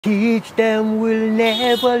Teach them we'll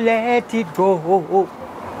never let it go.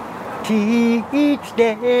 Teach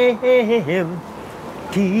them.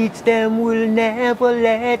 Teach them we'll never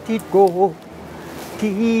let it go.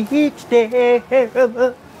 Teach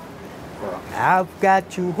them. I've got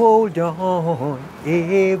to hold on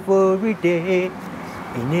every day,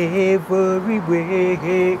 in every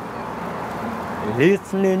way.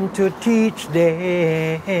 Listening to teach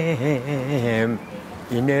them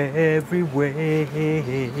in every way.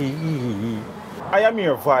 I am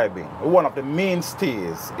here vibing with one of the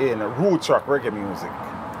mainstays in root rock reggae music.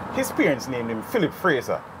 His parents named him PHILLIP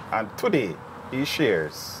Fraser, and today he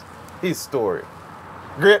shares his story.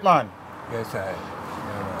 Great man. Yes, sir.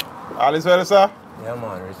 Yeah, man. All is well, sir? Yeah,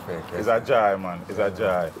 man, respect. It's a joy, man. It's a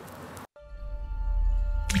joy.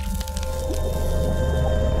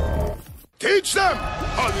 Teach them!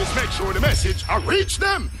 Always make sure the message will reach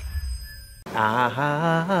them!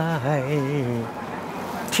 I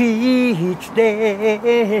teach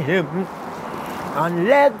them and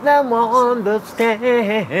let them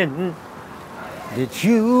understand that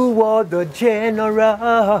you are the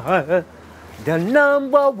general, the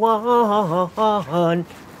number one.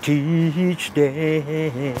 Teach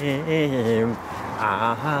them.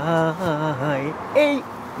 Hey,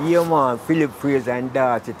 yeah, man, PHILLIP Fraser and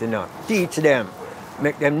Darcy, you know. Teach them,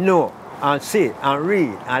 make them know and see and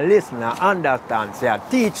read and listen and understand. Say, I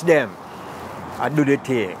teach them. I do the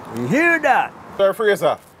thing. You hear that? Sir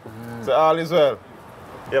Fraser, so all is well.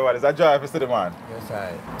 Yeah, man, it's a joy for the man. Yes,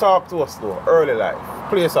 I. Talk to us though, early life,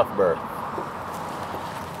 place of birth.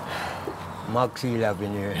 Maxwell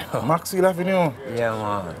Avenue. Maxwell Avenue? Yeah,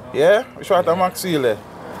 man. Yeah? Which part of Maxwell?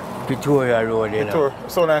 Pretoria Road, you know.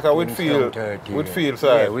 Sound like a Whitfield. Whitfield,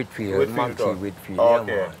 sir. Yeah, Whitfield. Maxwell, Whitfield.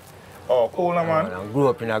 Okay. Yeah, man. Oh, cool, man. I grew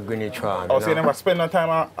up in a Greenwich farm. Oh, so you never spend no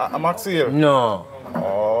time at Maxwell? No.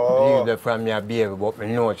 Oh. Leave there from your baby, but I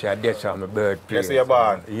know that's on my birthplace. Yes, you're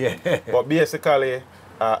born. Yeah. But basically,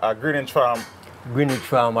 a Greenwich farm. Greenwich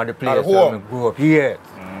farm are the place At home? I grew up. Yes.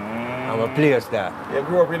 I'm a place that. You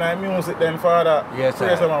grew up in music then, father? Yes, sir.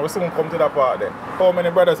 Yes, man. We soon come to that part then. How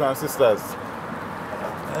many brothers and sisters?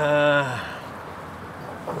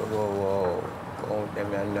 Whoa. Count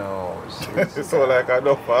them your nose. So like I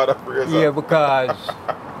know father Fraser. Yeah, because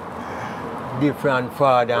different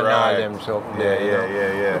father and all them something there.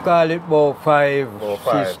 Yeah. We call it about five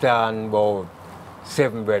five. sisters and about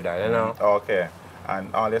 7 brothers, you know. Okay.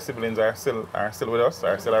 And all your siblings are still with us?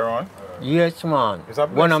 Are still around? Yes, man. Is that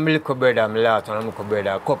blessed? One of my little brother, my last one of my little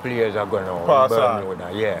brother, a couple of years ago now. Pass on.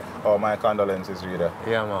 Bermuda, yeah. Oh, my condolences, reader.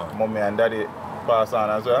 Yeah, man. Mommy and daddy pass on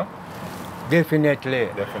as well? Definitely.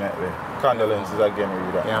 Definitely. Condolences again,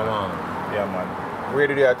 reader. Yeah, man. Yeah, man. Where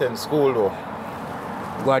did you attend school, though?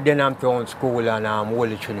 Go to Denhamtown School and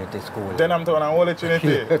Holy Trinity School. Denhamtown and Holy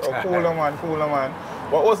Trinity? Oh, cooler, man.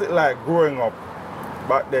 What was it like growing up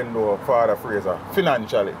back then, though, Father Fraser,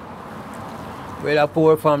 financially? Well, a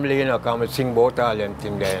poor family, you know, come sing about all them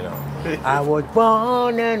things there, you know. I was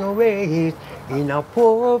born and raised in a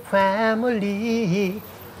poor family.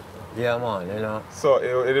 Yeah, man, you know. So,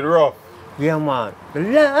 it is rough? Yeah, man. The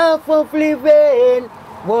life of living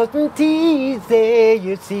wasn't easy,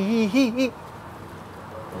 you see.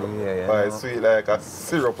 Yeah, But it's sweet like a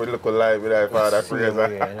syrup with little life with that Father Fraser.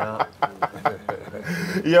 You know.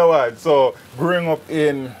 Yeah, man. So, growing up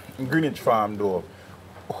in Greenwich Farm, though,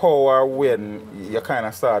 how or when you kind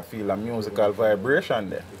of start feel a musical vibration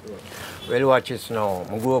there? Well, watch this now.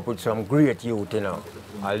 I grew up with some great youth, you know.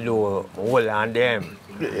 Although I hold on them.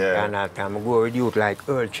 Yeah. And that time I grew up with youth like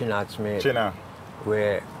Earl Chinat Smith. China.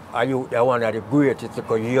 Where a youth, they're one of the greatest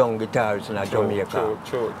young guitarists in Jamaica.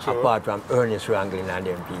 True. Apart from Ernest Ranglin and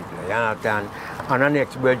them people. You understand? And the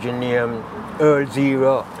next virgin named Earl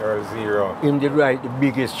Zero. Earl Zero. Him did write the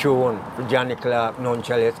biggest tune for Johnny Clark, None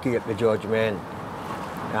Shall Escape the Judgment.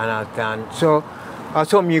 You understand? So, as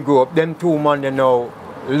some you grow up, them two men they now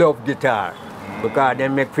love guitar. Because they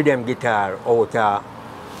make for them guitar out of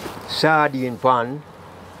sardine pan.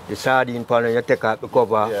 The sardine pan, when you take out the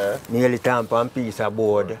cover, nearly tamp and piece of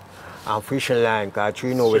board, and fishing line, because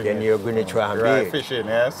you know where they near Greenwich Farm. Right, fishing,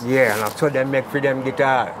 yes? Yeah, and so they make for them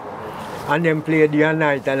guitar. And them play day and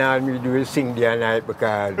night, and all me do is sing day and night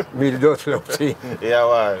because me just love sing. Yeah,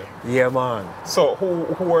 man. Yeah, man. So,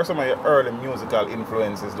 who were some of your early musical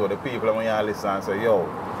influences, though? The people when you listen and say, yo,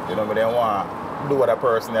 you know, they want to do what a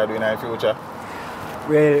person they're doing in the future?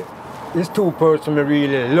 Well, it's two persons I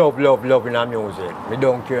really love in our music. I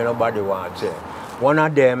don't care nobody wants it. One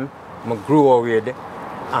of them I grew up with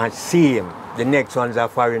and see him. The next one's a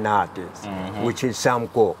foreign artist, which is Sam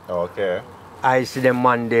Cooke. Okay. I see the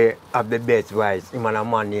man there have the best voice. Him and a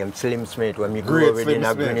man named Slim Smith when we grew up with in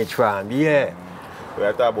a Greenwich Farm. Yeah. We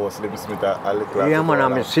are talking about Slim Smith a little. Yeah,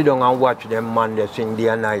 man, I sit down and watch them man they sing day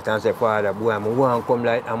and night and say, Father, boy, I want to come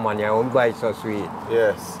like a man, your own voice so sweet.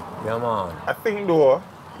 Yes. Yeah, man. I think though,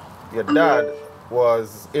 your dad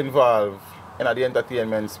was involved in the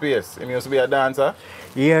entertainment space. He used to be a dancer.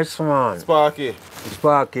 Yes, man. Sparky.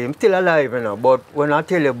 Sparky, I'm still alive, you know, but when I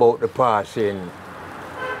tell you about the passing,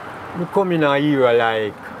 we come in a era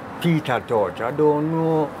like Peter Touch. I don't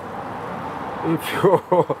know if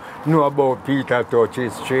you know about Peter Touch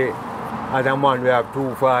history. As a man, we have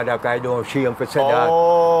two fathers, I don't shame for say that.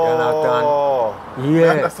 Oh. You understand?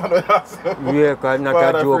 Yeah. Understand what you're saying? Yeah, because not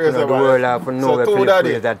Father a joke, Fraser, the man. world have to know where two Philip daddy.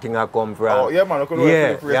 Fraser thing I come from. Oh, yeah, man, I could know yeah,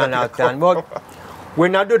 where Philip Fraser you thing I understand? come But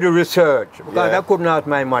when I do the research, because Yeah. I couldn't ask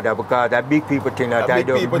my mother, because the big people think that I big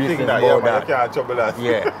don't people think business that, yeah, about man, that. you can't trouble us.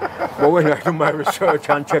 Yeah. But when I do my research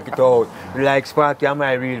and check it out, like Sparky, I'm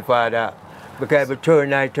my real father. Because every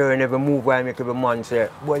turn I turn, every move I make, every man say,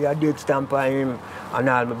 boy, I did stamp on him, and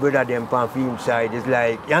all my brother them on film side. It's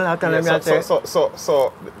like, you know what I'm saying?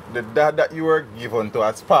 So the dad that you were given to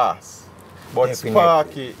has passed. But Definitely.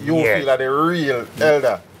 Sparky, you Yes. feel like the real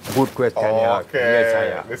elder. Good question, yeah. Okay. Yes,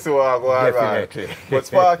 I am. This is what I go on. Definitely. But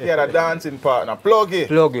Sparky had a dancing partner. Pluggy.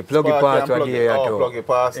 Pluggy Sparky pastor and Pluggy. there Oh, too. Pluggy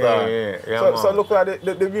pastor. Yeah, So man. look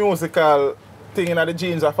at the musical thing in the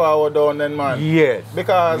jeans are forward down then, man. Yes.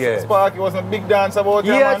 Because yes. Sparky wasn't a big dancer about it,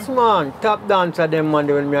 Yes, man. man. Top dancer them man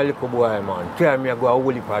when me a little boy, man. Carry me go a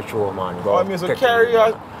whole for show, man. Go Oh, music take carry me, you?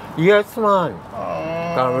 man. Yes, man.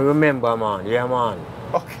 Can remember, man. Yeah, man.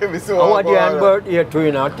 Okay, we see I was what there on on. birthday too,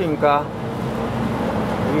 you know, I think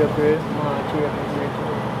April, March,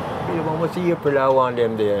 April. Almost April I want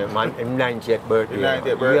them there, man. Him 90th birthday.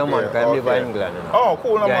 90th birthday. Yeah, man, because I live okay. in England. You know. Oh,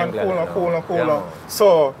 cool, Yeah, man. England, Cool. Yeah, man.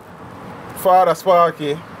 So, Father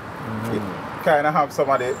Sparky, kind of have some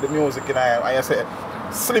of the music in him. And you say,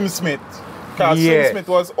 Slim Smith. Because Yes. Slim Smith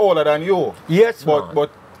was older than you. Yes, but, man.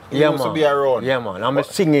 But he Yeah, used man. to be around. Yeah, man. I'm a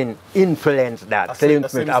singing influence that. Slim Slim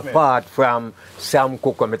Smith, Smith. apart from Sam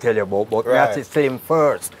Cooke, I tell you about. But Right. that's Slim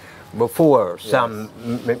first. Before Sam,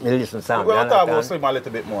 me listen Sam. We're you going to talk about understand? Slim a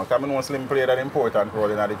little bit more. Because I know Slim played an important role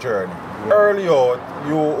in the journey. Early on,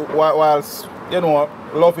 you, whilst, you know,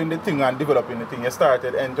 loving the thing and developing the thing, you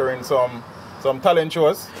started entering some talent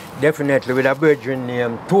shows. Definitely with a virgin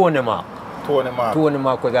named Tony Mac. Tony Mac. Tony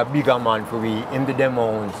Mac was a bigger man for me in the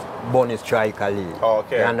Demons, Bonnie Striker League.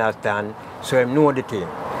 Okay. You understand? So I know the thing.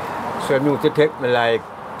 So I used to take me like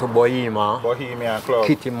to Bohemian Club.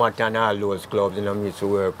 Kitty Matt and all those clubs, you know, I used to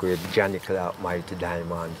work with Johnny Clark, Mighty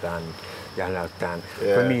Diamonds, and you understand?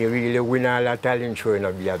 Yeah. For me, really, win all that talent show, you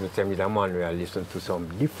know, because I'm a man where I listen to some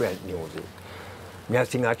different music. I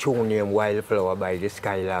sing a tune named Wildflower by the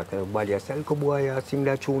Skylark. Everybody says, "Look, boy, I sing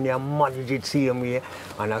that tune, I manage it same way."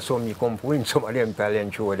 And I saw me come to win some of them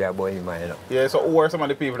talent show there, boy, you know. Yeah, so who are some of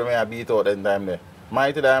the people that may have beat out that time there?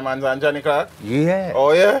 Mighty Diamonds and Johnny Clark? Yeah.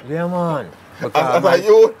 Oh, yeah? Yeah, man. As a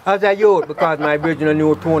youth? As a youth, because my brother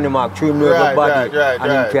knew Tony Mac, threw me Right, everybody, right, and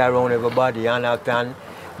right. him carry around everybody, you understand?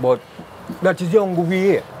 But that is young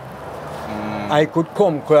way. I could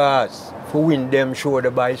come across for win them show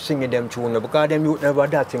by singing them tune, because them youth never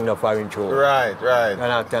that thing no foreign show. Right. And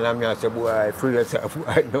I tell them, I say, boy, free yourself,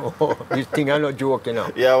 I know. This thing I'm not joking, you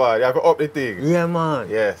know. Yeah, well, you have to up the thing. Yeah, man.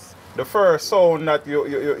 Yes. The first sound that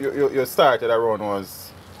you started around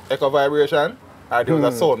was Echo Vibration? Or there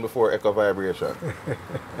was a sound before Echo Vibration?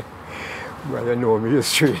 Well, you know me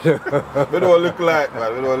history. We don't look like,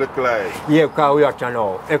 man. We don't look like. Yeah, because we have to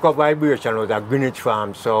know. Echo Vibration was a Greenwich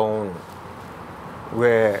Farm sound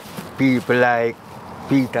where people like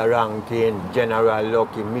Peter Rankin, General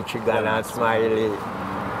Lucky, Michigan and Smiley,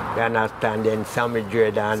 you understand, then Sammy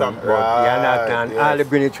Jordan, you understand, yes. all the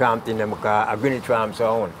Greenwich Farm thing, because a Greenwich Farm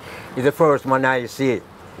sound is the first one I see.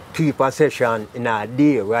 Keep a session in a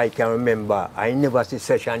day where I can remember. I never see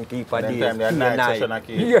session keep a day. Time they had night session a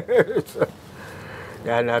keep. Yes. You I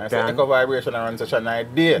said understand? Echo Vibration and run session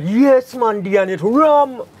night day. Yes, man, and it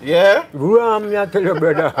ram. Yeah? Ram, you tell your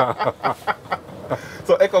brother.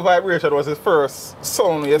 So Echo Vibration was his first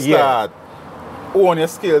song you Yeah. start. Own your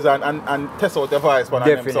skills and test out your voice.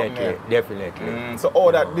 Definitely, definitely. So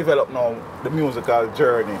all that developed now, the musical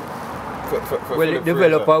journey. For Well, it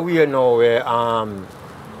developed a way now where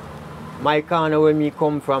my corner where me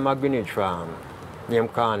come from a Greenwich Farm,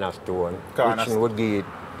 named Cornerstone, which would give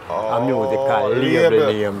a musical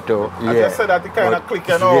label name too. I just said that it kind of click,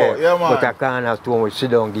 you know. Yeah, man. But a Cornerstone, we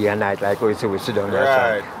sit down day and night, like we say we sit down there,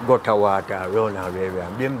 Right. gutter water, run away,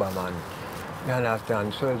 and bimba, man. You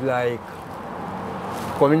understand? So it's like,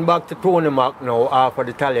 coming back to Tony Mac now, after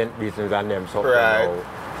the talent business and them something Right.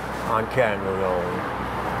 now, and carrying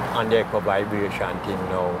around, and the Echo Vibration thing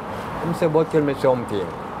now. I'm say, but tell me something.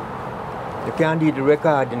 You can't do the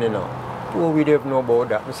recording, you know. Oh, we don't know about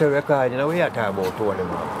that. I say recording, you know, we are talking about Tony,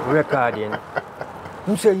 man. Recording.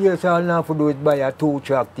 I say, yes, all I have to do is buy a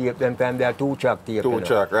 2-track tape. Them time they are 2-track tape.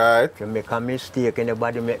 2-track, right? If you make a mistake,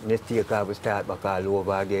 anybody make mistake, I will start back all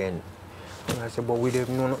over again. And I said, but we don't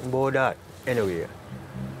know nothing about that. Anyway,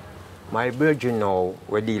 my virgin now,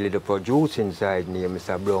 we deal with the producing side name,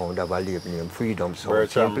 Mr. Brown, that I live name, Freedom Sound.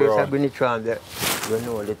 Same place I've been trying that, you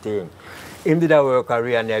know the thing. Him did a work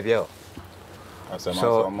career never. That's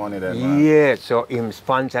some money then, man. Yeah, so him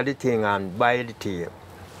sponsor the thing and buy the tape.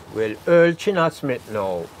 Well, Earl China Smith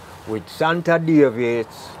now, with Santa Davis,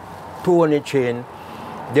 Tony Chin,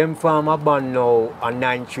 them form a band now on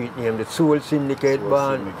 9th Street named the Soul Syndicate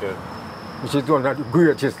Band. Which is one of the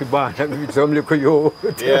greatest bands with some little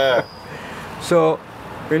youth. Yeah. So,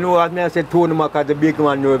 you know what I said, Tony Mac as the big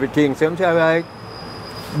man know everything. So I'm saying, right,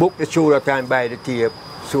 book the show that time, buy the tape,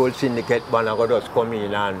 Soul Syndicate Band, I got just come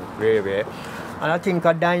in and rave. And I think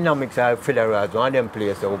a Dynamics are Federal, one of them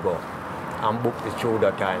places I will go and book the show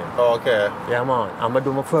that time. Okay. Yeah, man. I'm going to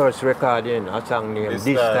do my first recording, a song named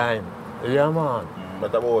This Time. Yeah, man.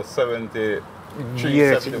 But about 73,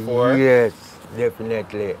 yes, 74? Yes,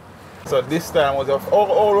 definitely. So this time was how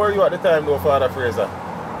old were you at the time though, Father Fraser?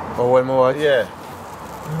 Oh, when I was? Yeah.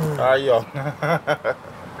 Are you young?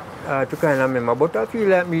 To kind of remember, but I feel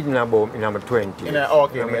like me in my 20s. In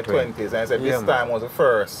your 20s. And I said this time was the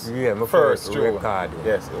first. Yeah, my first record.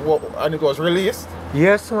 Yes. And it was released?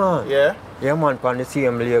 Yes, man. Yeah? Yeah, man, on the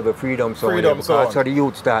same label, Freedom Sound. Freedom Sound. That's how the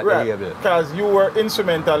youth start the label. Because you were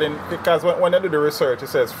instrumental in, because when I do the research, it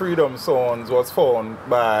says Freedom Sounds was found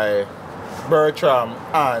by Bertram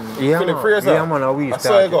and Philip Fraser. Yeah, man, we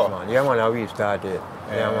started, man. Yeah, man, we started.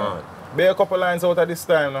 Yeah, man. Be a couple lines out of this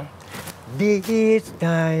time, no? This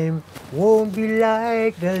time won't be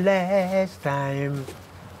like the last time.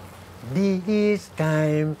 This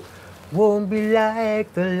time won't be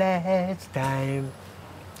like the last time.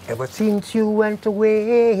 Ever since you went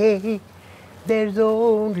away, there's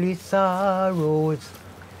only sorrows.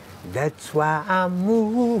 That's why I'm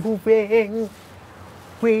moving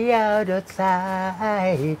way out of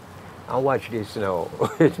sight. And watch this now.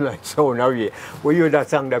 It's like so now. We hear that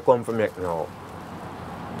song that come from it now.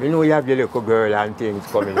 You know you have your little girl and things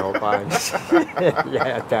coming up and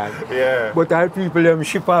yeah. But our people them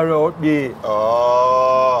ship her out there.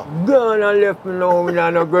 Oh. Gone and left me now, me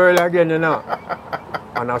not no girl again, you know.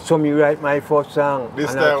 And I saw me write my first song. This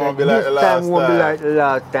and time won't be like the last time. This time won't be like the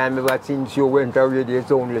last time. Ever since you went away,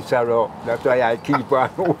 there's only sorrow. That's why I keep on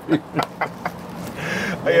moving.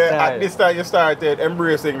 Yeah, at this time you started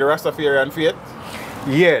embracing the Rastafarian faith?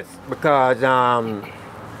 Yes, because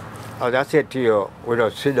as I said to you, we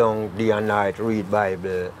just sit down day and night, read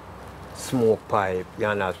Bible, smoke pipe, you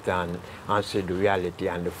understand, and see the reality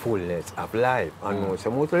and the fullness of life. And most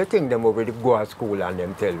of the things them already go to school and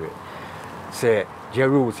them tell me, say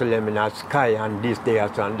Jerusalem in the sky and this there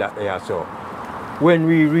and that there. So when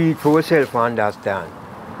we read for ourselves and understand,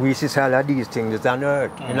 we see all of these things on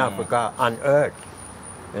earth, in Africa, on earth,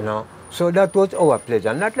 you know. So that was our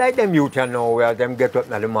pleasure. Not like them youth you know where them get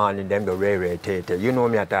up in the morning, them go tate. You know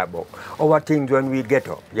me I talk about. Our things when we get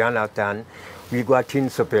up, you understand? We go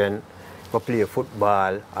to pen, go play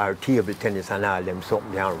football or table tennis and all them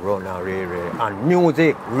something and run and and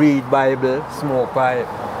music, read Bible, smoke pipe.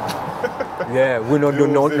 Yeah, we don't do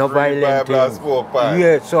no violent things.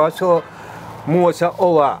 Yeah, so most of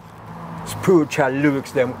our spiritual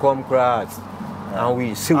lyrics them come across. And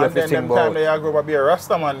we see what they think about. And then them time they grew up be a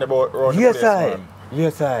Rasta man about around yes, the place, man.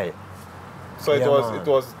 Yes, I. So it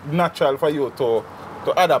was natural for you to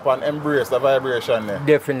adapt and embrace the vibration there.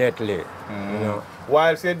 Definitely. You know.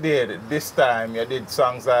 Whilst you did, this time you did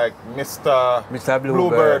songs like Mr.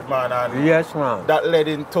 Bluebird, man. And yes, man. That led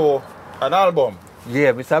into an album.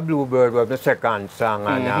 Yeah, Mr. Bluebird was the second song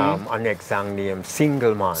and our next song named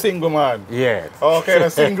Single Man. Single Man? Yes. Okay, the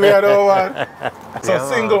single one. So yeah,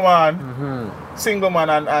 Single Man, Single Man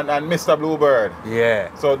and Mr. Bluebird.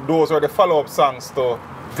 Yeah. So those were the follow-up songs to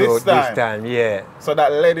this time. This time, yeah. So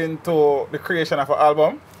that led into the creation of an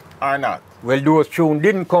album or not? Well, those tunes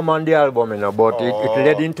didn't come on the album, you know, but it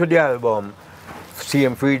led into the album.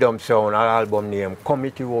 Same Freedom Sound, our album name, Come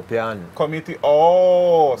Ethiopian. So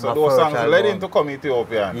those songs led into Come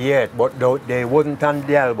Ethiopian? Yes, but they wasn't on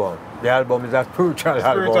the album. The album is a spiritual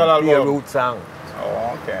album. Pure root song.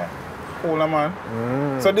 Oh, okay. Cool,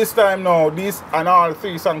 man. So this time now, these and all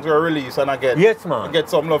 3 songs were released and I get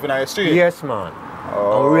some love in the street? Yes, man.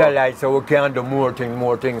 And we realize so we can do more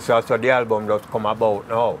things, so the album just come about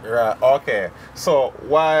now. Right, okay. So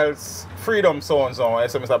whilst Freedom Sounds now,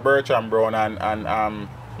 Mr. Bertram Brown and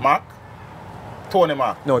Mac, Tony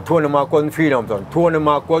Mac. No, Tony Mac wasn't Freedom Sons. Tony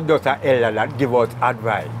Mac was just an elder that give us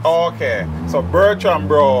advice. Okay. So Bertrand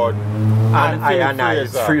Broad and I Philip and I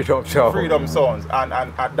is Fraser, Freedom Sons. Freedom Sons. And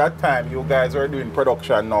at that time, you guys were doing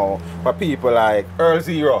production now for people like Earl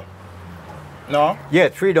Zero. No?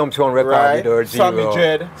 Yes, Freedom Sons recorded Right. Earl Sammy Zero,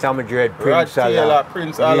 Dread. Sammy Dread, Rod Prince Taylor, Allah.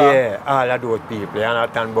 Prince Allah. Yeah, all of those people. You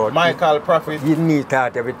understand about Michael Prophet. you need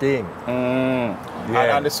that everything.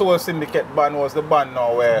 Yeah. And the Soul Syndicate band was the band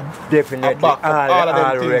now where Definitely, back up all of them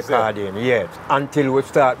all things there. recording, yes. Until we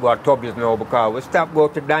start what Tubbies now, because we stop go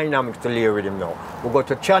to Dynamics to lay with him now. We go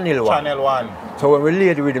to Channel 1. Channel 1. So when we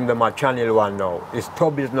lay with him, them at Channel 1 now, it's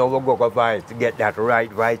Tubbies now we go to voice to get that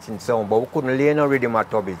right voice in sound. But we couldn't lay no rhythm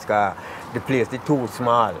at Tubbies because the place is too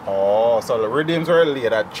small. Oh, so the rhythms were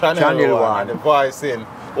laid at Channel 1 and the voice in.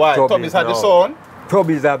 Why? Tubbies had the now. sound?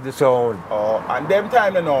 Tubbies have the sound. Oh, and them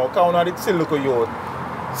time you know, count on the Silico youth.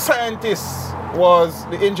 Scientist was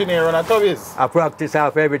the engineer on a Tubbies. I practice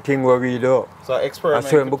half everything what we do. So experiment. I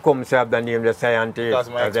saw him become to have the name the scientist. That's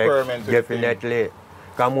my experiment with Definitely.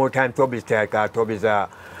 Because more time Tubbies take, because Tubbies are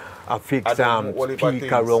fix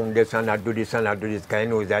peak around this and I do this and I do this. Because I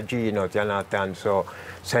know it's a genius, you understand? So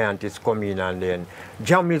scientists come in and then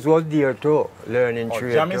Jammies was there too, learning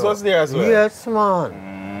trade. Jammies was there as well? Yes, man.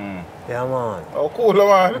 Yeah, man. Oh, cool,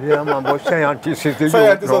 man. Yeah, man, but scientists is the youth.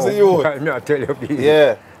 Scientists was the youth. I tell you,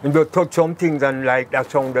 yeah. And they touch some things and like that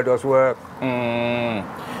sound that does work.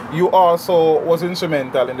 You also was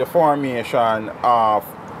instrumental in the formation of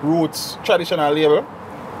Roots traditional label.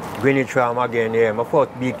 Greenwich Farm again, yeah. My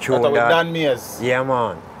first big tune With that. Dan Mears. Yeah,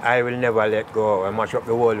 man. I will never let go. I mash up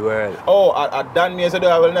the whole world. Oh, at Dan Mears,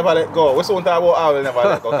 I will never let go. We don't talk about I will never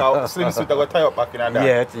let go. Because Slim Sweet got tie up back in that.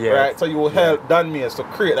 Yes, yes. Right, so you helped Dan Mears to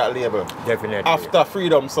create that label. Definitely. After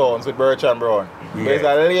Freedom Sounds with Bertrand Brown. Yes. There's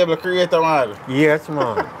a label creator, man. Yes,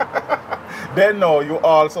 man. Then now you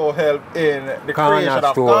also helped in the creation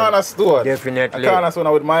of Cornerstone. Definitely. A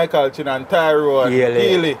Cornerstone with Michael Chin and Tyrone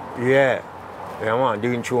Healy. Yeah. Yeah, man.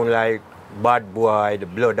 Doing tune like Bad Boy, The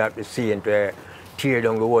Blood of the Saint, where tear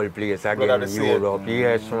down the whole place again in Europe.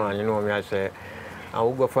 Yes, man. You know me, I say.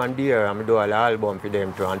 And we go from there and I do all the album for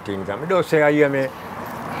them too and things. And I do say, I hear me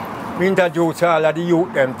introduce all of the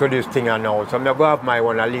youth them to this thing and now. So I go have my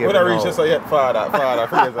one and leave. We don't reach this yet, Father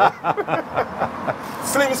Fraser.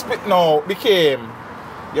 Slim Spit now became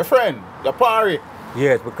your friend, your party.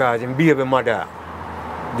 Yes, because his baby mother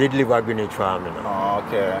did live at Greenwich Farm. You know. Oh,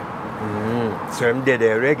 okay. So I'm dead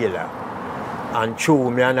there regular. And true,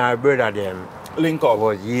 me and our brother them link up.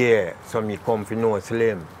 Was so me come to know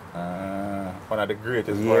Slim. One of the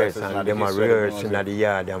greatest voices. Yes, and them are rehearsing at the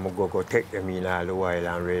yard and we go take them in all the while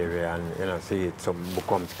and rave and you know see it some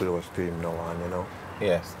becomes close to him now and you know.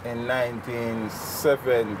 Yes. In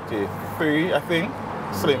 1973 I think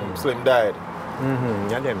Slim died.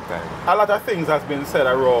 Yeah, them time. A lot of things has been said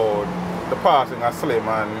around the passing of Slim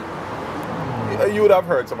and you would have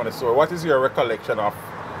heard some of the story. What is your recollection of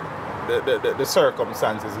the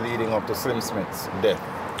circumstances leading up to Slim Smith's death?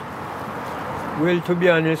 Well, to be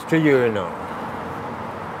honest to you, you know,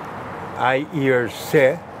 I hear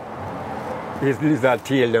say his lizard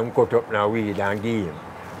tail them cut up now weed and give him.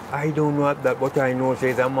 I don't know that, but I know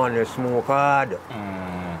says a man who smoke hard.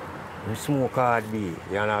 He smoke hard be,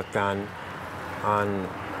 you understand? And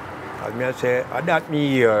as me say, that me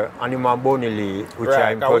here and him and Bunny Lee, which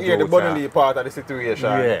right, I'm producer. Hear the Bunny Lee part of the situation.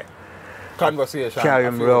 Yeah. Conversation. Carry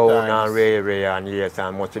him round and Ray and yes,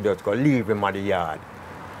 and must just go leave him at the yard.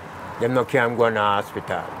 Them no can't go in the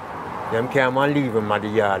hospital. Them can't leave him at the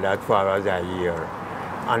yard as far as I hear.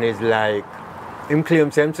 And it's like, him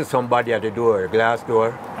claims him to somebody at the door, glass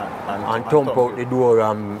door, and thump out the door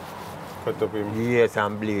and cut up him. Yes,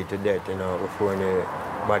 and bleed to death, you know, before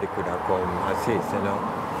anybody could have come assist, you know.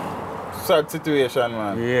 Sad situation,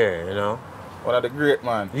 man. Yeah, you know. One of the great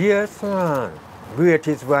man. Yes, man.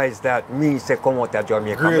 Greatest voice that me say come out of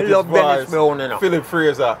Jamaica. Greatest I love voice, Brown, you know. PHILLIP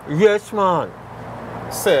Fraser. Yes, man.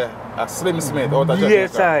 Say, a Slim Smith out of Jamaica.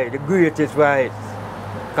 Yes, the greatest voice.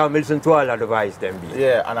 Come listen to all of the voice them be.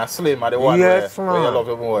 Yeah, and a Slim are the one where you love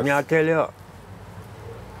the most. Me I tell you.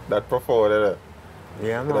 That profound, isn't it?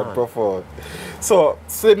 Yeah, man. That profound. So,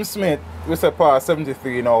 Slim Smith, we say past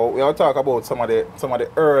 73 now, we'll talk about some of the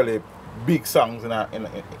early big songs in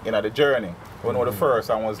the journey. We know the first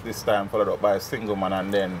song was This Time, followed up by Single Man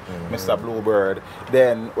and then Mr. Bluebird.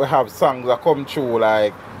 Then we have songs that come through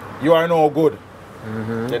like You Are No Good.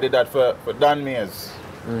 They did that for Dan Mears.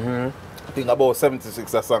 I think about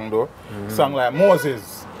 76 that song though. Song like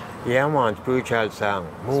Moses. Yeah, man, spiritual song.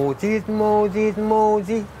 Moses, Moses,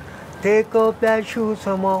 Moses, take off thy shoes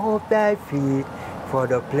from off thy feet. For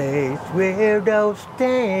the place where thou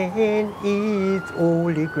stand is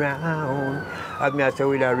holy ground. I mean, I say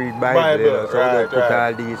we don't read Bible, you know, so we don't put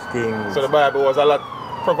all these things. So the Bible was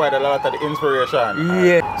provided a lot of the inspiration.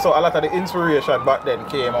 Yeah. So a lot of the inspiration back then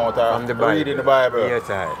came out of reading the Bible. Yes,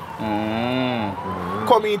 I.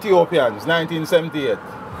 Come Ethiopians,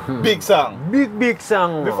 1978. Big song. Big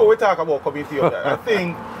song. Before we talk about Come Ethiopians, I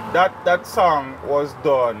think that song was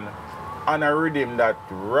done on a rhythm that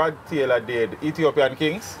Rod Taylor did, Ethiopian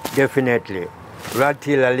Kings. Definitely. Rod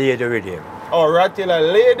Taylor laid the rhythm. Oh, Rod Taylor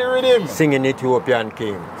laid the rhythm? Singing Ethiopian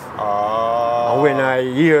Kings. And when I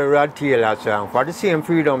hear Rod Taylor song, for the same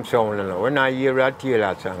freedom sound, you know, when I hear Rod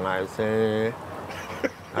Taylor song, I say,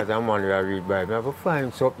 as a man who read Bible, I have to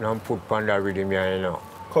find something and put on that rhythm here, you know.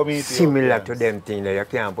 Similar to them things that you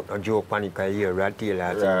can't put a joke on it, because you hear Rod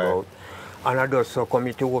Taylor sing about. And I just so come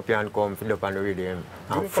Ethiopian come fill up on the rhythm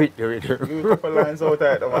and fit the rhythm. Give me a couple lines out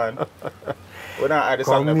there, man. We're not add the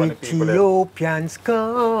song come on the people. Ethiopians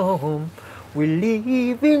come, we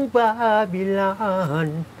live in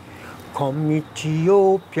Babylon. Come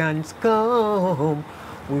Ethiopians come,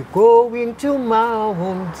 we're going to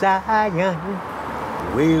Mount Zion,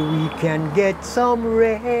 where we can get some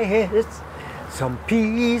rest, some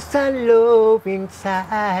peace and love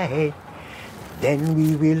inside. Then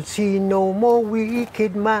we will see no more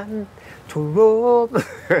wicked man to roam.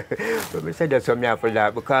 But we said that's something for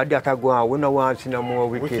that, because that I go on, we don't want to see no more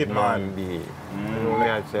wicked man be. You know what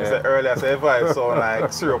I say? Earlier, I said advice sound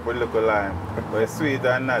like syrup with little lime, but it's sweet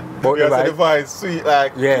and not. But you said advice sweet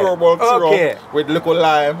like pure milk syrup with little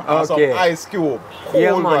lime and some ice cube. Cool,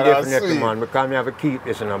 yeah, man, definitely, sweet. man, because I have to keep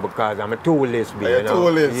this, you know, because I'm a toolist, you know.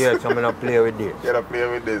 Toolist. Yes, I'm going to play with this. You're going to play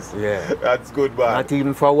with this? Yeah. That's good, man. Not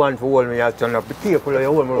even for one, for all me, you have to turn up. Be careful of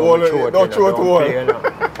your hold me around my throat. Don't throw it to one.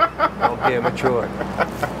 Don't play my throat.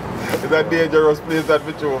 It's a dangerous place that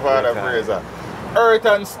we throw Father Fraser. Earth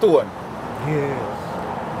and Stone. Yes.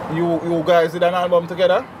 You guys did an album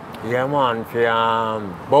together? Yeah, man, for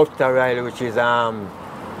Buster Riley, which is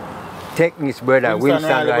Technics brother, Winston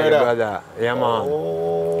Riley brother. Yeah, man.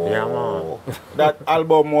 Oh. Yeah, man. That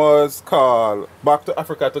album was called Back to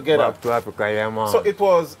Africa Together. Back to Africa, yeah, man. So it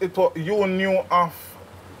was you knew of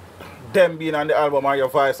them being on the album and your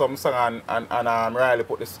voice some song and Riley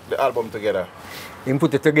put the album together. He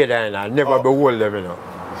put it together and I never behold them, you know.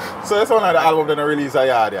 So it's one of the album that release a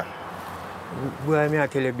yard, yeah? Well, I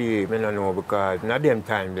tell you, babe, I don't know, because not them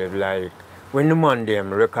time, they're like, when the man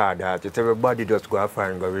them record that, it's everybody just go out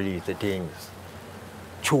and go release the things.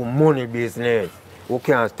 Through money business. You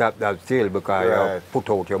can't stop that still because you put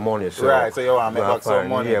out your money. So right, so you want to make back some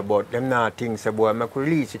money. Yeah, but them not things say, boy, I make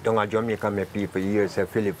release it down at Jamaica, make people hear, say,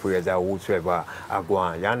 PHILLIP FRASER, whosoever, I go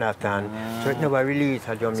on. You understand? So it never released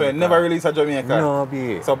at Jamaica. So it never released at Jamaica? No,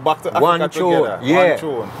 babe. So Back to Africa Together? Yeah. One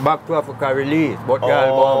tune. Back to Africa release, but the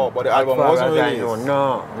album wasn't released?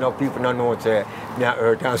 No, people don't know, say, me and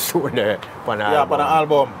Earth and Stone there for an album. Yeah, for an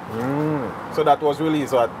album. So that was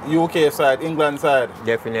released at UK side, England side?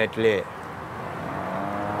 Definitely.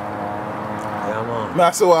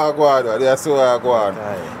 That's so I go on. That's so I go on.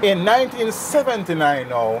 In 1979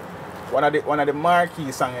 now, one of the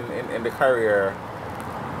marquee songs in the career,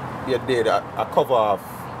 you did a cover of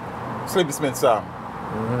Slim Smith song.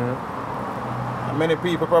 And many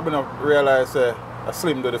people probably don't realize a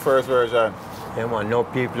Slim did the first version. Yeah, man, no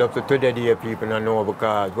people up to today, people don't know,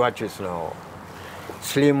 because watch this now.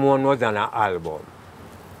 Slim one was on an album.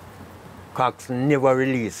 Cox never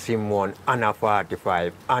released Slim one on a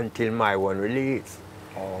 45 until my one released.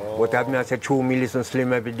 But I said, true, me listen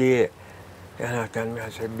Slim every day. And I tell me, I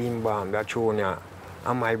said, bim bam, that tune ya.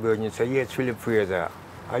 And my virgin said, yes, PHILLIP FRASER.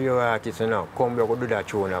 Are you an artist now? Come back and do that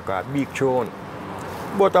tune, because big tune.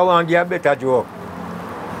 But I want to get a better joke.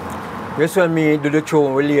 This when me do the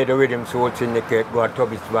tune, we lay the rhythm, Soul Syndicate, God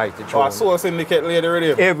Tubby's voice the tune. Oh, Soul Syndicate lay the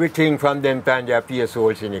rhythm? Everything from them time they pay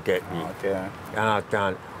Soul Syndicate. Okay. You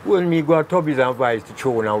understand? When me go to Tubby's and voice the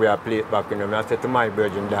tune and we are play it back in them, I said to my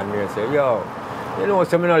virgin Dan, I say, yo, you know,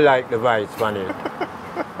 so I don't like the voice from it.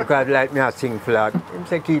 Because like me I sing flat. He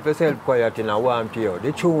say, keep yourself quiet in a warm peer.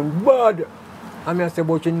 The tune bad. And I say,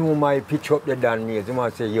 but you know my pitch up the Dan Mays. He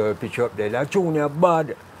must say, yo, pitch up there. That tune is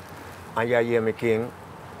bad. And you hear me, King.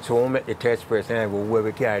 So we make the test person and where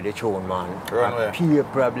we carry the tune, man. A peer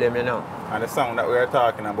problem, you know. And the song that we are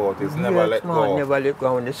talking about is Never Let Go. Never Let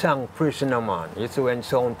Go. And the song Prisoner, man. You see when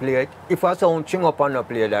sound play it. If a sound string up and not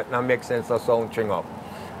play that, that makes sense of sound string up.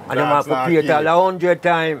 And them have to play it all 100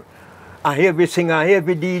 times. And every singer,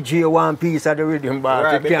 every DJ one piece of the rhythm bar.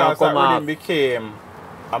 Right, it can't come that rhythm became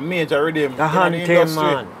a major rhythm in the industry.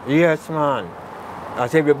 Man. Yes, man.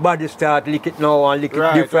 As everybody start lick it now and lick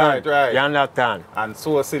it different. Right. You understand? And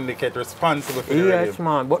so Syndicate responsible for the Yes, rhythm.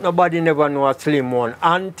 man. But nobody never know a Slim one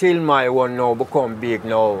until my one now become big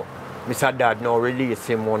now. Mr. Dad now release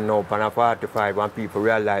him one now on a 45 and people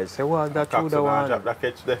realize, say, well, that's who the one. Drop that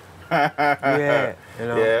catch there. Yeah, you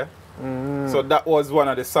know. Yeah. So that was one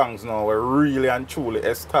of the songs now where really and truly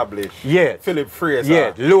established Philip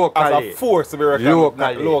Fraser locally. as a force to be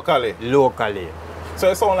reckoned locally. So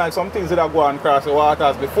it sounds like some things that have gone across the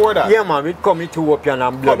waters before that. Yeah, man, it come Ethiopian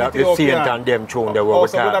and blood at the Saint and them tune they were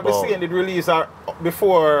also, would have been saying did release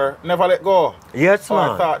before Never Let Go? Yes,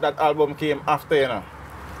 man. I thought that album came after, you know.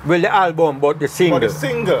 Well, the album, but the single. But the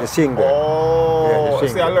single? The single. Oh, yeah, the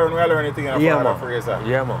single. See, I learn anything in a Fraser.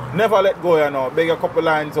 Yeah, man. Never Let Go, you know. Beg a couple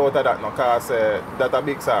lines out of that, no, because that's a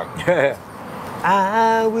big song.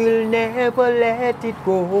 I will never let it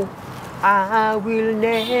go. I will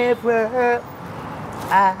never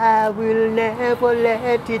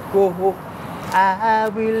let it go. I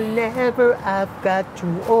will never, I've got to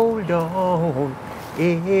hold on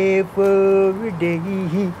every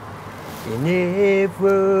day. In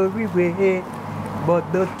every way, but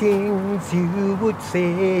the things you would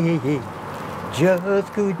say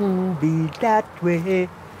just couldn't be that way.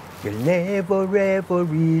 You'll never ever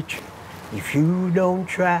reach if you don't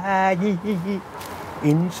try.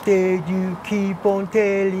 Instead you keep on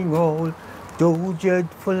telling all those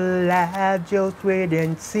dreadful lies. Just wait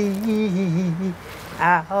and see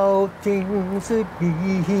how things would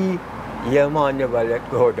be. Yeah, man, never let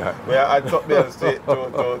go of that. Yeah, I took them straight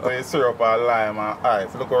to syrup and lime and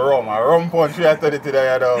ice. Look at rum punch, we have to do it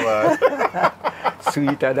today, you know, man.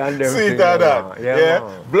 Sweeter than them. Sweeter than. Yeah.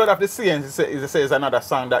 Man. Blood of the Saints is another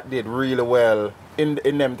song that did really well in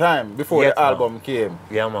them time, before the album came.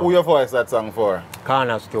 Yeah, man. Who you voiced that song for?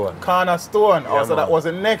 Cornerstone. Cornerstone. Yeah, also, that was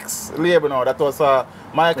the next label now. That was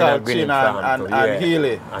Michael Chin and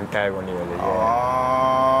Healy. And Tyrone Healy,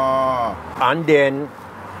 Ah. And then,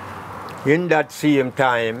 in that same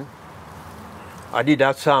time, I did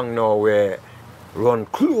a song now where run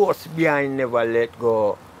close behind Never Let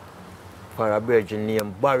Go for a virgin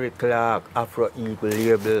named Barry Clark, Afro Eagle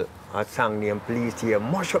label. A song named Please Stay.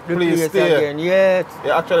 Mash up the place again, yes.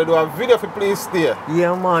 You actually do a video for Please Stay.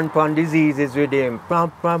 Yeah, man, pan diseases with him. Girl,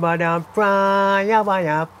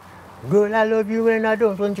 I love you and I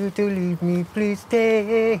don't want you to leave me. Please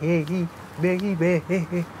stay, baby.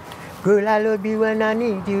 Girl, I love you and I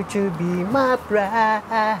need you to be my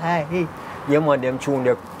pride. Yeah, man, them tune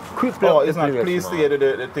the cripple. Oh, it's not Please Stay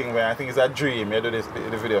the thing where I think it's a dream. You do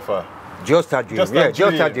the video for. Just a dream. Just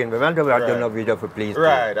a dream. Remember, I've done a video for Please Stay.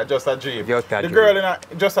 Right, Just a Dream. Just a dream. The girl in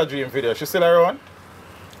Just a Dream video, she still around?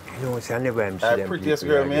 No, I never am the prettiest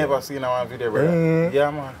girl me ever seen in one video, brother.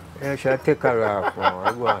 Yeah, man. Yeah, she'll take her off, man.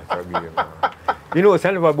 I want to be, man. You know,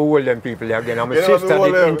 I never behold them people again. I'm a sister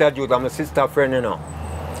that introduced, I'm a sister friend, you know.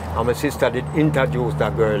 I'm a sister that introduced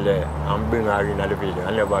that girl there and bring her in the video.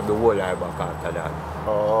 I never behold her back after that.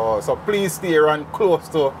 Oh, so Please Stay run close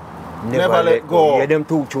to Never Let Go. Yeah, them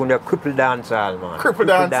two tune, the cripple dancehall, man. Cripple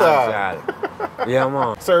dancehall. Yeah,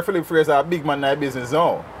 man. Sir Philip Fraser, a big man in the business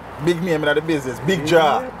now. Big name in the business, big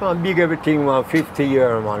job. Yeah, man, big everything, man. 50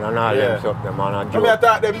 years, man, and all them stuff, man. I mean, I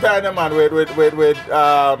thought them time, man, with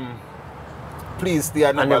Please Stay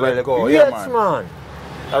and Never Let Go. Yes, yeah, man.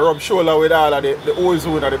 I rub shoulder with all of the old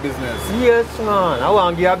zone of the business. Yes, man. I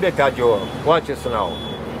want to give a better job. Watch this now.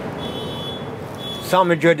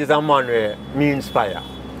 Sammy Dread is a man where me inspire.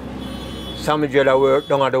 Sammy Dread I work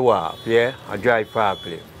down at the wharf, yeah? I drive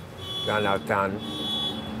properly. You understand?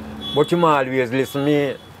 But you always listen to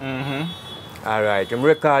me. Alright, him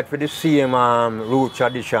record for the same root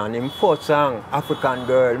tradition. Him first song, African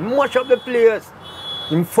Girl, mash up the place.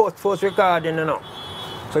 Him first recording, you know.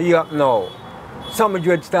 So you up now. Sammy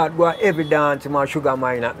Dread start go every dance, my Sugar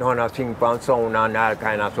Mine at none of sing pan sound and all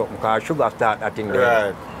kind of something, because Sugar start that thing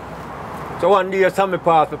there. Right. So one day Sammy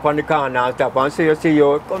pass me on the corner and stop and say, you see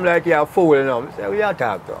you, come like you're a fool, you know. I say, what you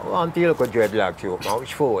talk to? I want to look at dreadlocks you, man,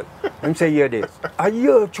 which fool? Him say, hear this. I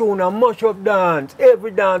hear tune and mash up dance,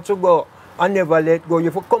 every dance you go, I never let go.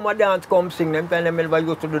 If you come a dance, come sing, them time them never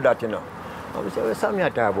used to do that, you know. I say, well, Sammy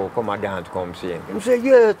talk about come a dance, come sing. Him say,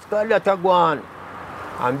 yes, because that's a go on.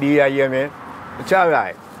 And be here, hear me? It's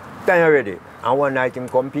alright. Time you ready. And one night him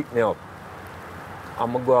come pick me up.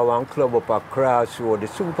 I'm going to go around club up at Crossroad, the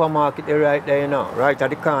supermarket right there, you know. Right at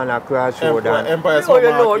the corner of Crossroad. Empire Supermarket.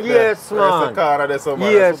 You know, yes, man.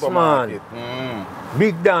 Yes, supermarket. Man.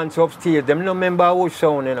 Big dance upstairs. Them no remember which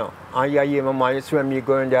sound, you know. And you hear my man, you swear me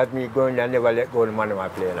going there, never let go of the man I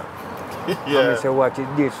play, you know. Yeah. And I say, what is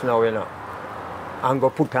this now, you know? I'm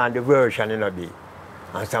going to put on the version, you know, be.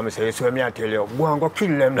 And some say, so me I tell you, go and go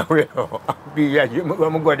kill them now, you know.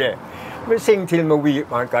 I'm go there. I sing till my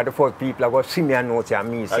week, man, because the first people are going to see me and know say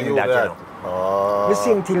me sing that, you know. I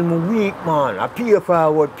sing till my week, man. I pay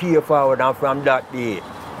forward, and from that day.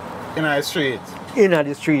 In the street? In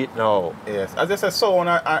the street now. Yes. As I said, sound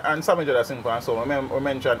and some of the simple and so we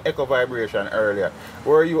mentioned echo vibration earlier.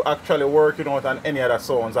 Were you actually working out on any other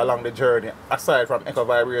sounds along the journey aside from echo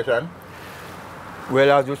vibration?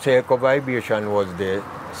 Well, as you say, echo vibration was the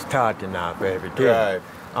starting of everything. Right.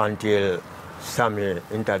 Until Sammy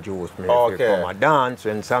introduced me to come a dance.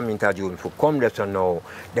 When Sammy introduced me to come there, so now,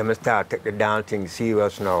 then start take the dancing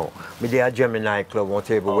serious now. Me there a Gemini club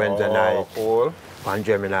once every Wednesday night. Cool. On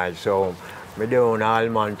Gemini, so me there on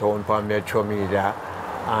Allman Town for Metro Media.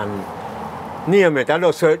 And name it, I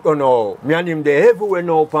don't say it now. Me and him there everywhere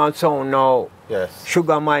now on sound now. Yes.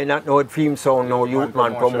 Sugar Mine not no theme sound now, Youth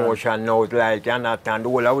Man promotion now. It's like, you understand, the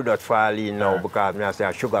whole of it just fall in now because me I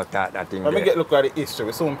say Sugar start that thing. Let me get look at the history.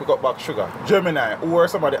 We soon pick up back Sugar. Gemini, who were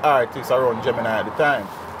some of the artists around Gemini at the time?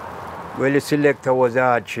 Well, the selector was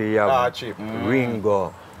Archie, Archie.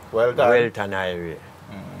 Ringo, Well done. Welton Ivy.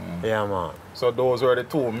 Yeah, man. So those were the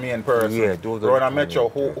two main persons. Yeah, those were around Metro,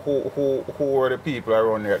 who were the people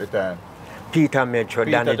around there at the time? Peter Metro,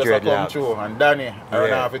 Peter Danny just come through, Dreadlocks. and Danny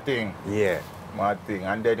around everything. Yeah. Mad thing.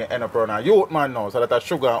 And then you end up around a Youth Man now, so that's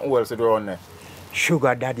Sugar and who else is around there?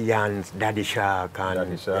 Sugar, Daddy Hans, Daddy Shark, and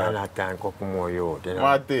Daddy Shark. a couple more youth, you know.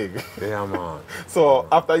 Mad thing. Yeah, man. So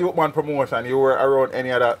after Youth Man promotion, you were around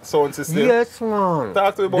any other sound system? Yes, man.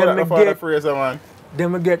 Talk to me about that Father Fraser, man.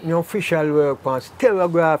 Then we get me official work on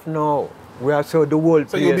Stereograph now. We are so the whole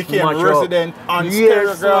So place you became match resident up. on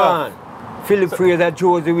Yes, Stereograph? man. Philip Fraser,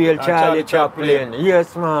 Josie Whale, Charlie Chaplin.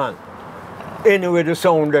 Yes, man. Anyway, the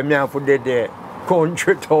sound them have for there.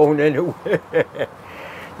 Country town anyway.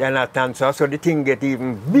 You understand? So the thing get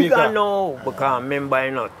even bigger now. Because remember,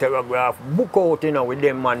 you know, Stereograph book out, you know, with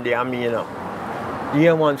them man there, I mean, you know.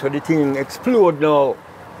 Yeah, man, so the thing explode now.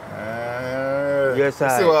 Yes,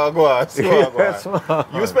 I. See what I go on. See what I go on. Yes,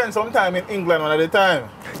 man. You spent some time in England one at a time.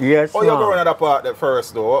 Yes, Oh, you go around that part at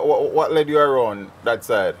first, though. What led you around that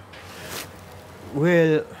side?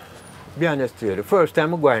 Well, be honest with you, the first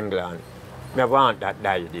time I go to England, my aunt that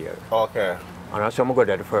died there. Okay. And that's how I go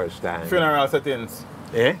there the first time. Funeral settings?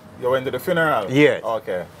 Eh? You went to the funeral? Yes.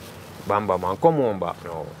 Okay. Bamba man, come home back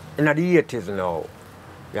now. In the 80s now,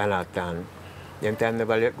 you understand? Them time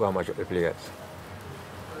never let go much of the place.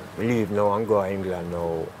 We leave now and go to England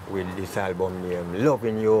now with this album name,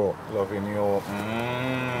 Loving You. Loving You.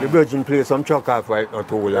 The Virgin play some chuck off right not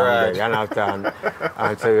too long there, you understand?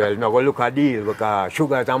 And so, well, now go look at deal because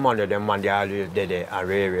Sugar and Money, them man, they always did the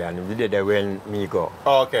area and we did it when me go.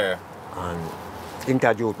 Okay. And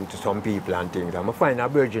introduced me to some people and things. And I find a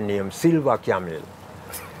Virgin named Silver Camel.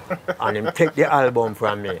 And him take the album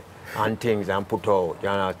from me and things and put out, you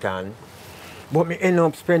understand? But me end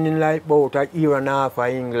up spending like about a year and a half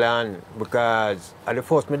in England because at the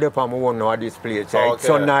first me there for my own know this place. Okay. It's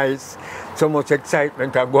so nice, so much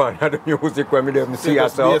excitement I go on at the music when me there see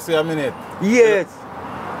us out. A minute. Yes.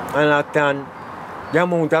 And I turn the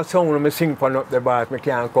amount of sound I sing for up the bars, I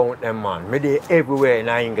can't count them man. Me there everywhere in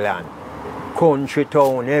England. Country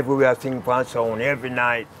town, everywhere I sing for sound every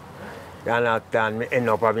night. You understand? Me end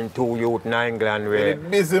up having 2 youth in England where... You're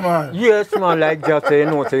busy, man. Yes, man, like just say, you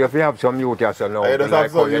know, so if you have some youth, you say no. I just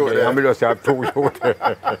have some youth there. I just have 2 youth.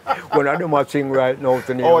 One of them are sing right now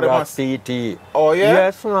to name Ras TT. Oh, yeah?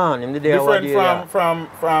 Yes, man. In the day different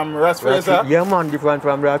from Ras Fraser? Yeah, man, different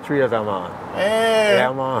from Ras Fraser, man.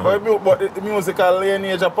 Yeah, man. But the musical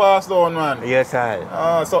lineage are passed on, man. Yes,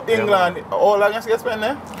 I. So England, yeah, how long you spend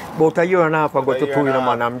there? About a year and a half I go to Touring,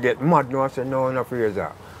 man, I'm getting mad now. I said, no, no,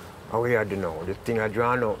 Fraser. How we are doing now? This thing I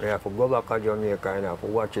drawn out, I have to go back to Jamaica and I have to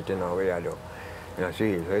watch it in how we are doing. You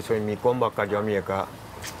see, so when me come back to Jamaica,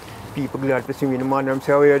 people glad to see me, the man them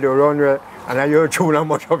say, how you do run well, and I hear tune and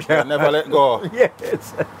much up here. Never let go. Yes.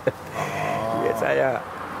 Yes, I am.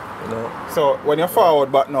 You know. So when you're forward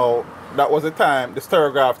back now, that was the time, the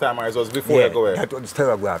Stereograph time, or it was before you go in? That was the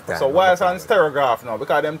Stereograph time. So why is on Stereograph now?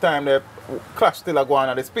 Because them time the clash still go on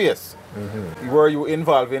at the space. Were you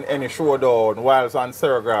involved in any showdown whilst on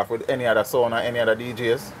Stereograph with any other sound or any other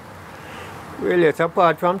DJs? Well, yes,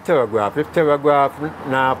 apart from Stereograph, if Stereograph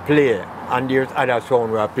now play and there's other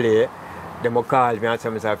sound where play, they will call me and say,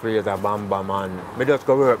 Mr. Fraser, bam, bam, and I just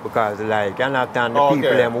go work because, like, you understand, the people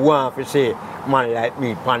them want to say, man like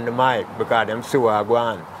me, on the mic, because them so are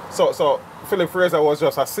going. So Philip Fraser was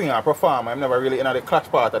just a singer, a performer, I'm never really in the clash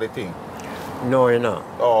part of the thing? No, you know.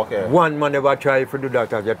 Oh, okay. One man never try to do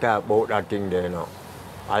that as you talk about that thing there, you know.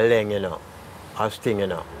 A leng, you know. A sting, you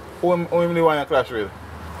know. Who really want to clash with?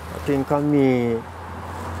 I think of me,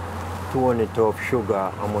 Tony Tough,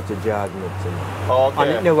 Sugar, and much jazz mix, you know. Okay.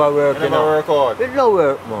 And it never work, It never work out. It never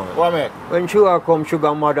work, man. What make? When Sugar come,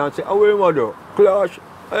 Sugar mother and say, "How will you mother? Clash?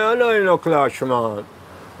 I know you know Clash, man."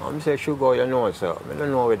 I say, "Sugar, you know, sir. I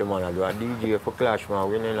don't know what the man do. A DJ for Clash, man.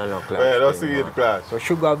 We don't know Clash." Yeah, don't see it Clash. So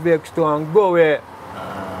Sugar vexed to and go away.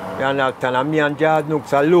 You understand? And me and Jazz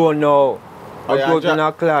Nooks alone now. I go to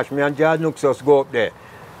a Clash. Me and Jazz Nooks just go up there.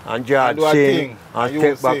 And Jazz sing, and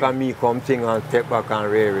take back and me come sing and take back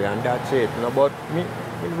and Rary, and that's it. No, but me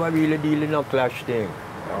never really deal in no Clash thing.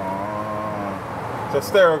 So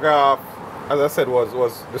Stereograph, as I said,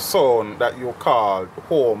 was the sound that you called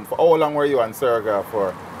home. For how long were you on Stereograph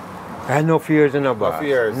for? Enough years in a bar. Enough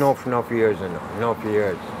years? Enough years.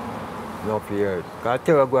 Enough years. Because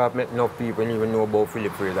Stereograph make enough people even know about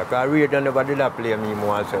PHILLIP FRASER. Because radio never did that play me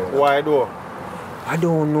more. So. Why though? I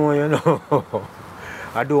don't know, you know.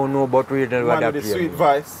 I don't know about radio never that play. The sweet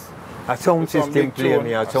voice. A sound system play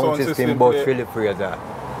me, a sound system about PHILLIP FRASER.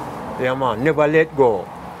 Yeah man, never let go,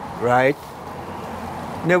 right?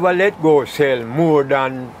 Never let go sell more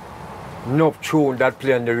than enough tune that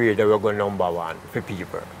play on the radio will go #1 for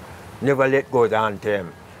people. Never let go the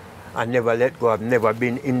anthem. And never let go have never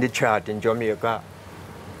been in the chart in Jamaica.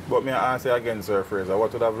 But me I answer again, Sir Fraser,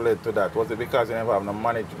 what would have led to that? Was it because you never have no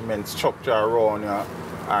management structure around you?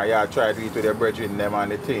 Or you tried to eat with your brethren them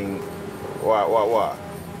and the thing? What?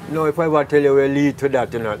 No, if I ever tell you we lead to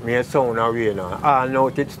that, you know, me a sound away, you know. I know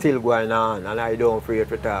it's still going on and I don't afraid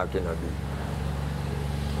to talk, you know.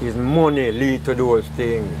 It's money lead to those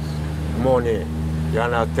things. Money. You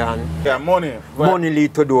understand? Yeah, money. Money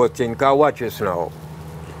lead to those things. Because watch this now.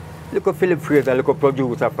 Look at PHILLIP FRASER, look at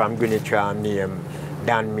producer from Greenwich name,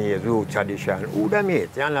 Dan Mays, Root Tradition. Who them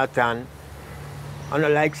it? You understand? And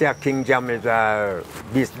not like say King Jammers or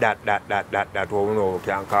this, that, what we know we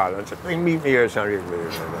can call and say, bring me ears and review.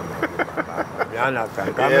 You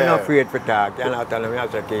understand? Because I'm not afraid to talk, you understand? I'm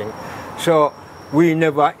not a king. So we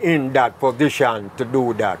never in that position to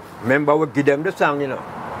do that. Remember we give them the song, you know.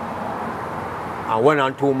 And 1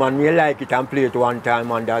 and 2 man may like it and play it one time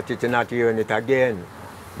and that's it, not hearing it again.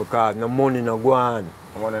 Because no money no go on.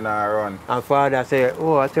 Money not run. And father say,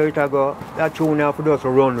 oh, I saw it ago, that tune have to just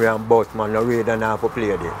run way and bust, man, no radio not have to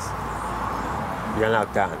play this. You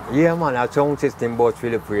understand? Yeah, man, a sound system bust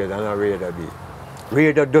PHILLIP FRASER and no radio be.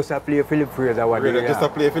 Radio does play PHILLIP FRASER. Radio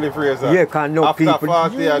just play PHILLIP FRASER? Yeah, because no after people...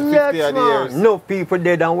 After 40 and 50 years? No people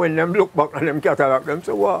dead and when them look back and them cataract them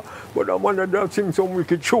say, what? But I want to sing some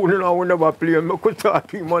wicked tune and I will never play. I could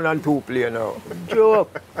start 1 and 2 play now.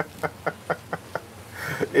 Joke.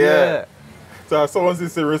 Yeah. So someone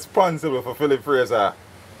is responsible for PHILLIP FRASER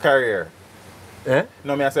career. Eh?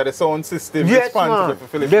 No, I said the sound system responsible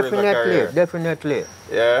for PHILLIP FRASER career. Definitely.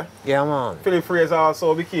 Yeah? Yeah, man. PHILLIP FRASER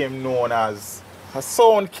also became known as a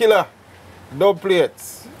sound killer. Dub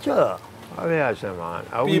plates. Sure. Oh, yes, man.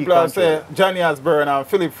 People say Johnny Osborne and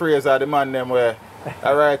PHILLIP FRASER, the man them where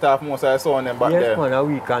I write off most of the sound them back there. Yes,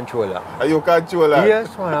 man, we controller. Are you controller?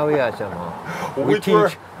 Yes, man, yes,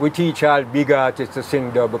 man. We teach all big artists to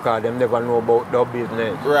sing dub because them never know about dub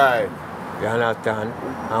business. Right. You understand?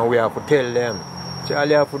 And we have to tell them. So all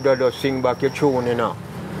you have to do is sing back your tune, you know.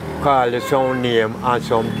 Call the sound name and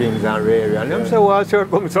some things and rare. And them say, well, sir,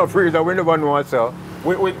 come so Fraser, we never know, sir.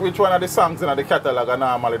 Which one of the songs in the catalogue are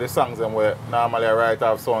normally the songs them where normally I write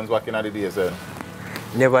off songs back in the days?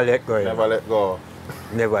 Never let go. Never let go.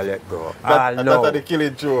 Never let go. That's the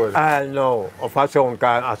killing tune. I know. Of a sound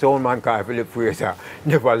man called PHILLIP FRASER,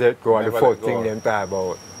 never let go. The first thing them talk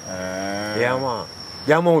about. Yeah, man.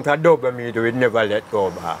 The amount of dub me do it, never let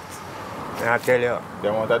go back. I tell you. The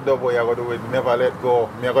amount of dub you're going to do it, never let go.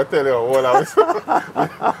 I'm going to tell you.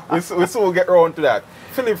 We soon get around to that.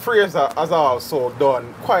 PHILLIP FRASER has also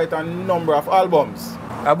done quite a number of albums.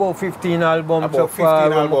 About 15 albums. About 15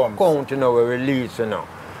 albums. Count, you know, we release, you know.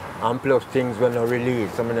 And plus things when I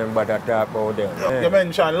release, some of them better talk about them. Yeah. You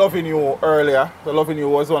mentioned Loving You earlier. So Loving You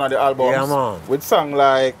was one of the albums. Yeah, man. With songs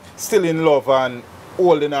like Still in Love and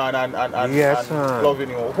Holding On and yes, man.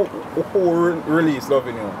 Loving You. Who released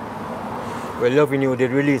Loving You? Well, Loving You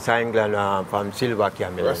did release in England from Silver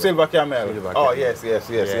Camel. Silver Camel. Oh, yes. Yeah.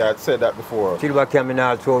 You had said that before. Silver Camel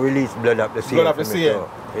also released Blood of the Sea. Blood of the Sea.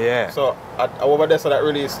 Yeah. So over there, so that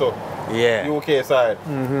released too. Yeah. UK side.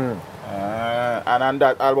 And on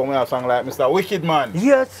that album we have a song like Mr. Wicked Man.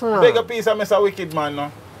 Yes, sir. Big a piece of Mr. Wicked Man,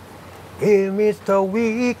 no? Hey, Mr.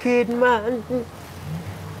 Wicked Man,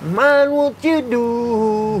 man, what you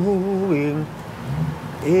doing?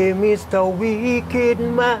 Hey, Mr. Wicked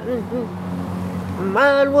Man,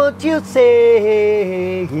 man, what you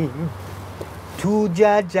saying? To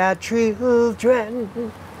judge our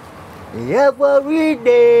children every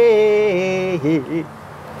day.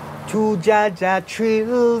 to judge our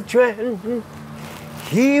children.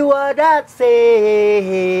 Hear what I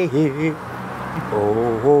say.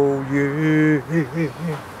 Oh yeah.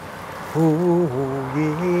 Oh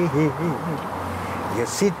yeah. You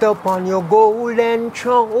sit up on your golden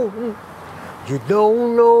throne. You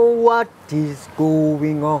don't know what is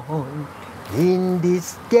going on in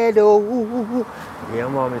this ghetto. Yeah,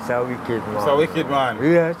 man, it's a wicked man. It's a wicked man.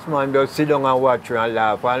 Yes, man, just sit down and watch and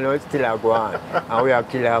laugh. I know it's still a go on. And we are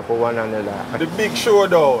killer for one another. The big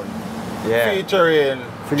showdown. Yeah. Featuring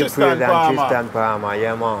PHILLIP FRASER and Tristan Palmer,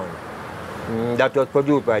 yeah, man. That was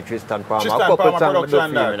produced by Tristan Palmer. Tristan Palmer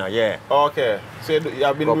production, that? Yeah. Okay. So you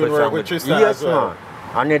have been doing work with Tristan yes, as well? Man.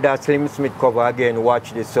 Another Slim Smith cover again,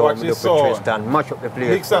 watch the song, look with Tristan, mash up the place.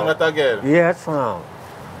 Big song that again? Yes, man.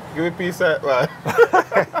 Give me a piece of man.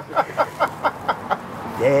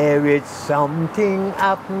 There is something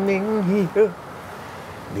happening here.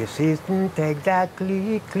 This isn't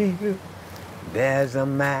exactly clear. There's a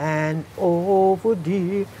man over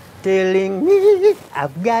there telling me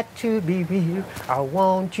I've got to be real. I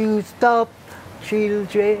want you to stop,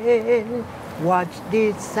 children. Watch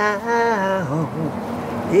this sound.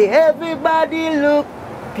 Everybody look,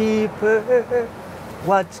 people,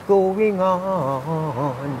 what's going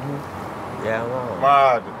on? Yeah, man.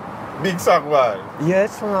 Mad. Big song, man.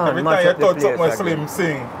 Yes, man. Every time you touch up my Slim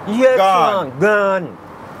sing. Yes, gone. Man. Gone.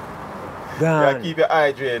 Gone. You keep your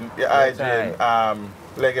hygiene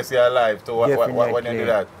legacy alive to when you do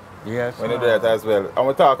that. Yes, when you do that as well. And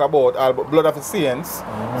we talk about Blood of the Saints,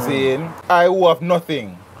 saying, I Who Have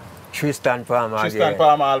Nothing. Tristan Palmer. Tristan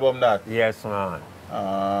Palmer album that. Yes, man.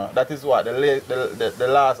 That is what, the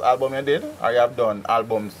last album you did? Or you have done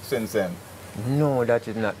albums since then? No, that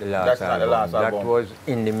is not the last album. Not the last album. That was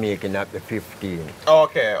in the making of the 15.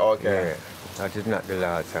 Okay. Yeah, that is not the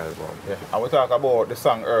last album. Yeah. And we talk about the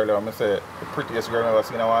song earlier. I say the prettiest girl I've ever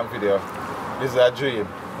seen in one video. This is a dream.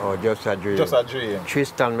 Oh, just a dream. Just a dream.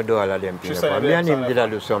 Tristan, me do all of them things. Me and him did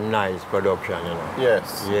do some nice production, you know.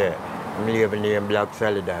 Yes. Yeah. Me label name Black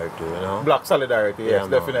Solidarity, you know. Black Solidarity, yes, yeah,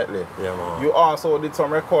 definitely. Yeah, man. You also did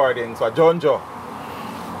some recordings for Jonjo.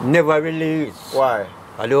 Never released. Why?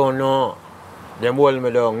 I don't know. Them hold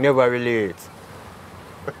me down, never released.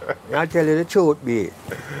 I tell you the truth, B.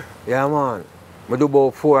 Yeah, man. I do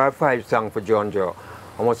about 4 or 5 songs for Jonjo.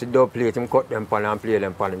 I must do plate him, cut them pan and play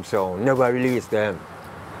them pan him sound. Never released them.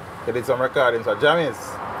 You did some recordings for Jammies?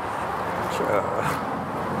 Sure.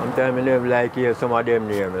 Sometimes I never like hear some of them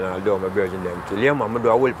names and I'll do my virgin them too. Yeah, man, I do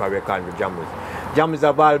a whole record with Jammies. Jammies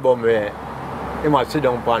have album where he must sit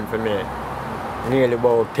down pan for me. Nearly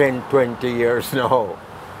about 10, 20 years now.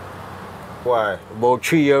 Why? About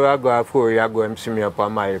 3 years ago or 4 years ago, I see me up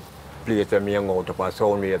on my place and me hang out up a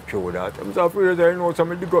sound wave through that. I'm so afraid I know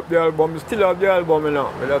so I dig up the album. I still have the album, you know.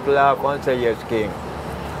 I just laugh and say, yes, King.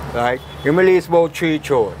 Like, he released about 3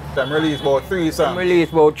 tunes. Them released about 3 songs? He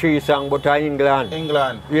released about 3 songs, but in England.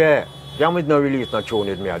 England? Yeah. Jammies not released no tune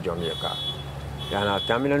with me at Jamaica. You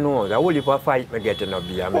understand? I don't know. The only for fight me getting up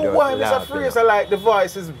there. But why Mr. Fraser, like, the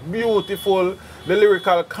voice is beautiful, the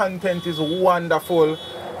lyrical content is wonderful.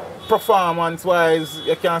 Performance-wise,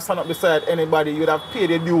 you can't stand up beside anybody. You'd have paid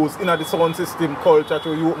the dues in the sound system, culture,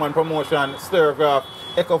 through Youthman Promotion, Stirgraph,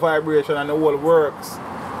 Echo Vibration, and the whole works.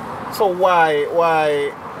 So why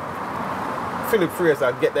PHILLIP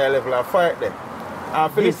FRASER get that level of fight then?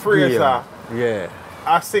 And PHILLIP FRASER, yeah,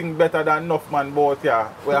 I sing better than enough man both here.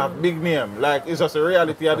 We have big name. Like, it's just a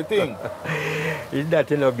reality of the thing. It's that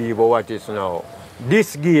you know, be but what is now.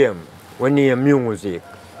 This game, when you hear music,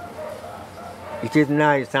 it is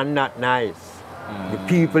nice and not nice. The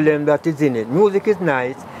people them that is in it. Music is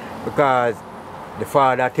nice because the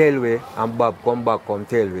father tell we and Bob come back come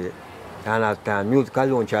tell we. You understand? Music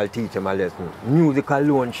alone shall teach them a lesson. Music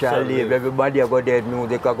alone shall live. Everybody go dead,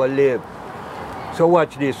 music go live. So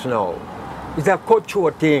watch this now. It's a cultural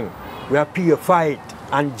thing. We have peer fight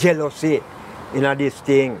and jealousy in this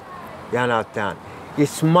thing. You understand?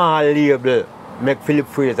 It's small label make PHILLIP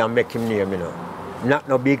FRASER make him name, you know. Not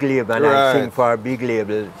no big label, and I sing for big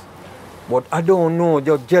labels. But I don't know,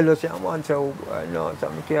 just jealousy. I want to say, oh, no, so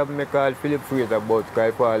I can't make all PHILLIP FRASER about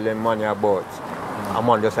because for all them money about. I'm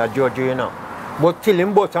on just a judge, you know. But till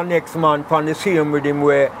him but a next man on the same with him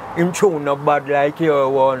where him tune not bad like your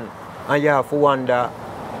one. And you have to wonder.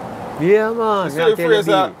 Yeah, man. PHILLIP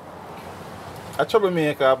FRASER, a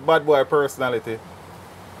troublemaker, a bad boy personality.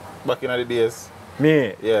 Back in the days.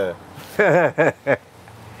 Me? Yeah.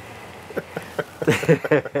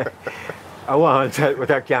 I want to tell what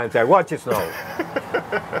I can't say. Watch this now.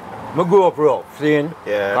 I grew up rough, seeing?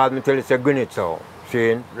 Yeah. Because I tell you it's a granite sound,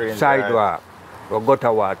 seeing? Sidewalk. we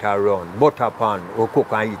gutter water run, butter pan, we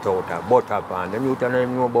cook and eat out of butter pan. Them youth don't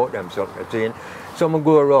even know about them stuff, you see. So I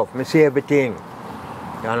go rough, I see everything.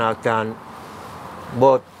 You understand?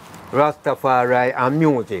 But Rastafari and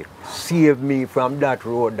music saved me from that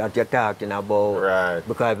road that you're talking about. Right.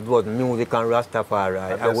 Because if it was music and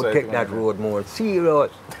Rastafari, I would take that road more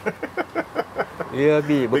serious. Yeah,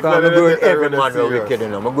 B. Because I'm good every man who wicked, you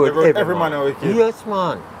know. I'm good every man who wicked. Yes,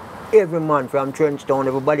 man. Every man from Trenchtown,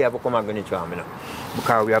 everybody have to come and go to Charm, you know.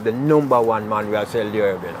 Because we have the #1 man we are sell the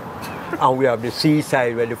herb, you know. And we have the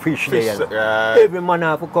seaside where the fish there, you know. Right. Every man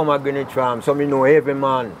have to come and go to Charm, so me know every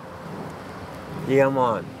man. Yeah,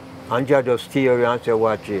 man. And Jah just steer you and say,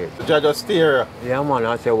 watch it. Jah just steer you? Yeah, man,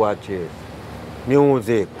 I say, watch it.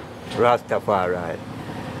 Music, Rastafari.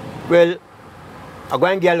 Well, I'm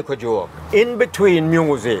going to get a little joke. In between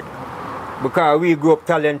music, because we grew up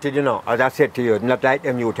talented, you know, as I said to you, not like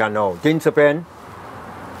them youth are now. Things happen,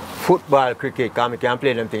 football, cricket, because I can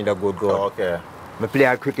play them things that good. Oh, okay. I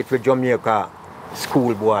play cricket for Jamaica,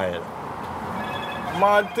 schoolboy.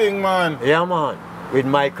 Mad thing, man. Yeah, man. With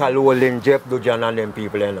Michael Olin, Jeff Dujan and them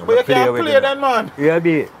people, you know. But you can't play that, man. Yeah,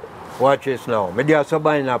 be. Watch this now. I do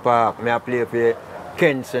Sabina Park. I play for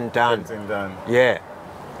Kensington. Yeah.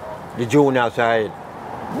 The junior side.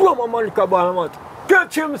 Blow my money, man.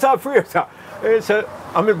 Catch him, Sir Fraser. He said,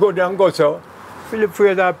 I'm going to go down and go, so. Philip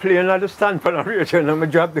Fraser playing at the stand for the radio and I'm going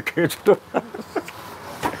to drop the cage too.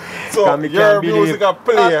 So, your music a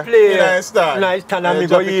play in a stand? Nice stand and I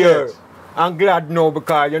go here. I'm glad now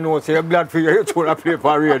because, you know, say I'm glad for you, you told I play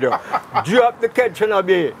for radio. Drop the catch and a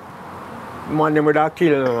bit. Man, them would have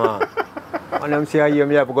killed them, man. And them say, you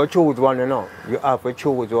have to go choose one, you know. You have to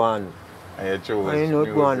choose one. And you choose and you know,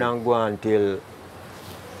 go on till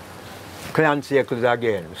clan circles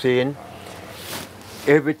again. See?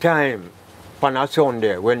 Every time, on a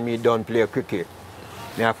Sunday, when me done play cricket,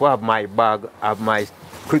 I have to have my bag, have my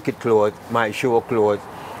cricket clothes, my show clothes.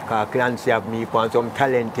 Clancy have me on some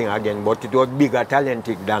talent thing again, but it was bigger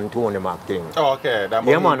talented than Tony Mac thing. Oh, okay. That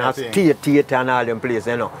yeah, man, I theater and all them places,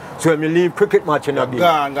 you know. So when I leave cricket match, you know,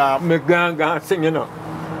 I go sing, you know.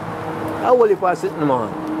 How will you pass it, man?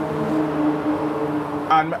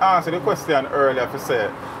 And I answered the question earlier to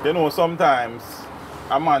say, you know, sometimes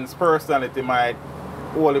a man's personality might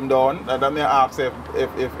hold him down. And then I ask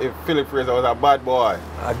if Philip Fraser was a bad boy.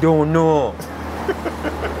 I don't know.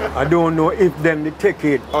 I don't know if them they take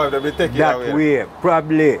it that way.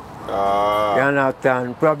 Probably. You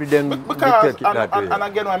understand? Probably them they take it that way. And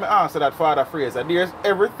again, when I answer that Father Fraser, there's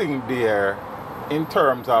everything there in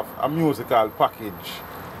terms of a musical package.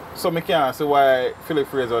 So I can't see why Philip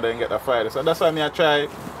Fraser didn't get the fight. So that's why I try to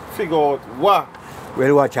figure out what.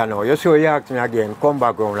 Well, watch you now. You see you ask me again, come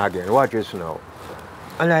back around again. Watch this now.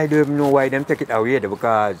 And I don't even know why them take it away there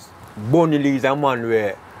because Bunny Lee is a man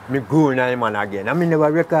where me growing on man again. I mean,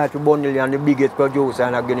 never record to Bunny Lee and the biggest producer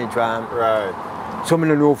and again in Tram. Right. So I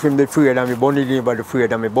don't know if I'm afraid of me Bunny Lee, but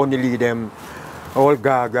afraid of me Bunny Lee them all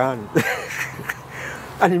gargan.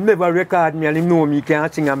 And he never record me and he know me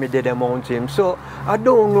can't sing and me dead amount him. So I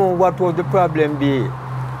don't know what was the problem be.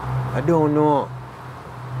 I don't know.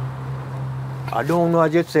 I don't know, I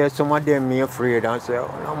just say some of them me afraid and say, oh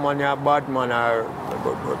no man, you're a bad man.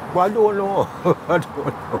 But I don't know. I don't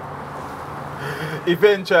know.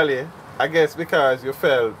 Eventually, I guess because you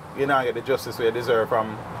felt you now get the justice you deserve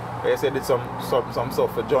from, you said did some stuff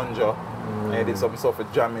for Jonjo, and you did some stuff for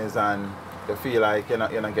Jammies, and you feel like you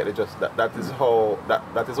not get the justice. That is how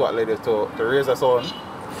that is what led you to raise a son,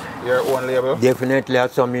 your own label. Definitely,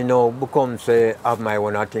 as some you know become say have my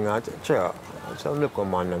own thing. I say, sure. So look a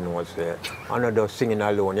man and know say I'm not just singing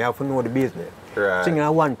alone. You have to know the business. Right. Singing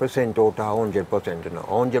 1% out of 100%, you know.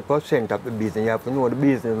 100% of the business, you have to know the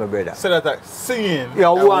business, my brother. So that singing, yeah,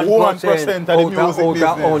 1% of the music out business.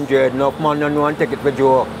 Of 100, no man don't know and take it for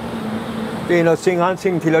joke. You know, sing and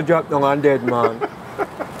sing till you drop down and dead, man.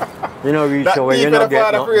 You know, reach out when you don't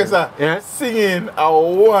get nothing. Yeah? Singing a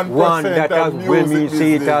 1% that of music when me business.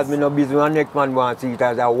 see it as me no business, and next man want to see it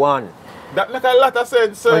as a 1. That make a lot of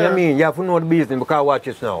sense, sir. What I mean, you have to know the business because watch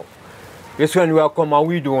this now. This when we come and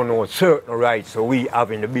we don't know certain rights, so we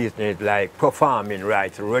have in the business like performing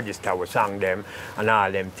rights, register we sang them and all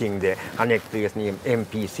them things there. And next place name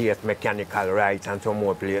MPCS, mechanical rights and some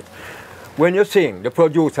more place. When you sing, the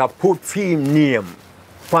producer put film name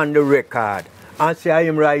on the record and say I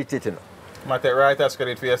am write it, you know. Might take writer's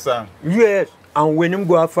credit for your song. Yes. And when him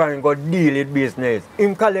go out and go deal with business,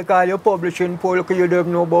 him collect all your publishing, Paul, because you don't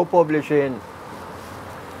know about publishing.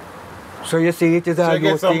 So you see, it is all those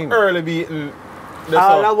things. So you get some early beating.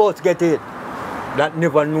 All of us get it. That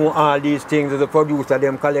never know all these things. As a producer,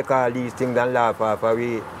 them collect all these things and laugh off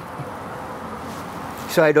away.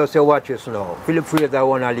 So I just say, watch this now. Philip Fraser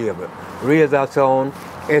own a label. Razor Sound,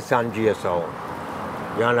 S&J Sound.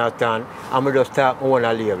 You understand? I'm just start my own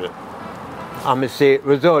a label. I'm say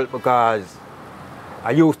result because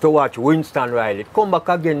I used to watch Winston Riley. Come back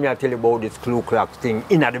again, me I tell you about this Ku Klux thing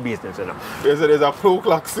in the business, you know. There's a Ku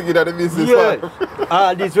Klux thing in the business. Yes.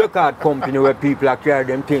 All this record company where people are carrying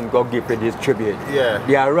them things go give it distribute. Yeah.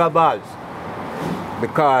 They are robbers.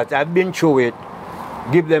 Because I've been through it.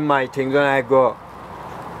 Give them my things and I go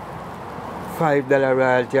 $5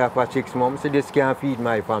 royalty for 6 months. So this can't feed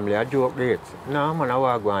my family. I joke rates. No man, I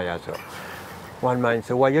walk on here, so. One man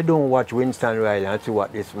said, why you don't watch Winston Riley and see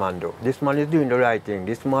what this man do? This man is doing the right thing.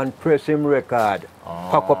 This man press him record,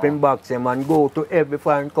 pack up in box them and go to every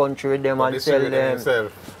foreign country with them and sell them.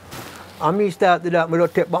 Himself. And me started that, I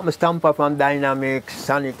just take back my stamper from Dynamics,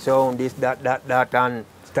 Sonic Sound, this, that, and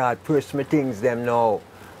start press me things them now.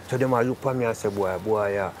 So them I look at me and say,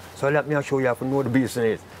 boy, yeah. So let me show you how to know the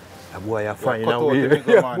business. Boy, I find a way.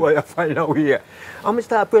 Boy, I find a way. And I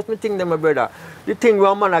start press me thing them, my brother. The thing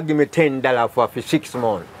where man give me $10 for 6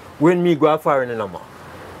 months. When me go foreign no more.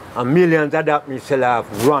 And millions of that me sell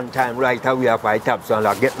off run time right away if I tap so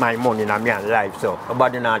I get my money in a man's life. So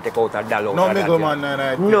nobody not take out $1. No me go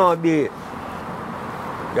man, no be.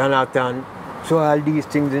 You understand? So all these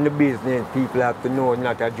things in the business, people have to know it's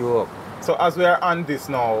not a joke. So as we are on this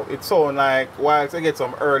now, it sounds like whilst I get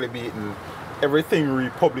some early beating, everything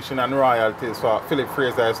republishing and royalties for Philip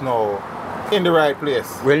Fraser is now in the right place.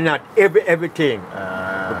 Well, not everything,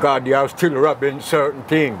 because they are still robbing certain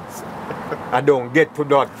things. I don't get to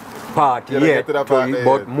that part yet,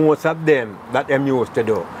 but most of them that them used to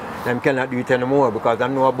do, them cannot do it anymore because I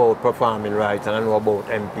know about performing rights and I know about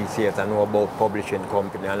MPCs, I know about publishing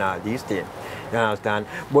company and all these things. You understand?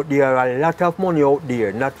 But there are a lot of money out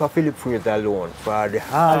there, not for Philip Fraser alone, for all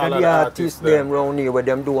of the artists them around here where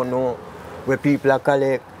them don't know, where people are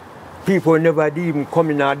collect. People never even come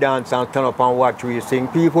in and dance and stand up and watch we sing.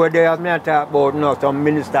 People there, me talk about now, some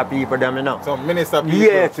minister people them, you know. Some minister people?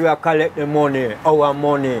 Yes, we are collecting money, our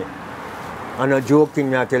money. And a joke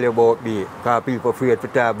thing I tell you about me, because people afraid to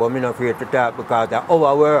talk, but me not afraid to talk because that's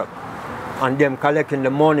our work. And them collecting the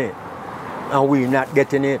money, and we not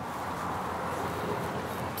getting it.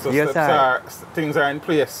 So yes, things are in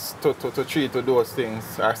place to treat to those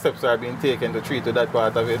things, or steps are being taken to treat to that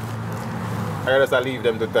part of it. I just leave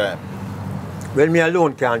them to time. Well, me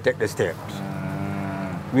alone can't take the steps.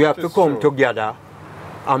 We have to come together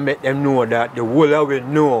and make them know that the whole of it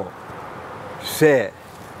know, say,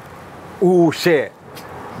 who say,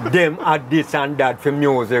 them are this and that for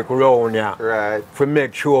music around here. Right. To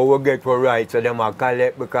make sure we get for right so them are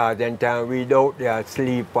collect because then time we out there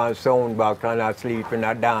sleep on sound box and sleep in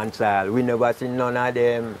a dance hall. We never see none of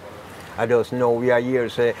them. I just know we are here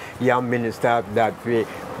say, yeah, minister that way,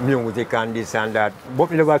 music and this and that. But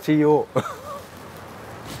we never see you.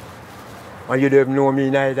 And you don't know me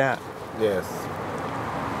neither. Yes.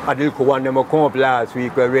 I did one them come up last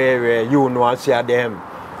week where you know I see them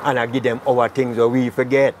and I give them our things that we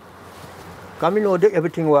forget. Because I know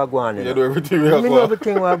everything we are going on. You do everything we are going on. I know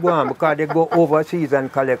everything we are going on because they go overseas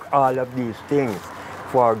and collect all of these things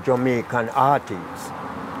for Jamaican artists.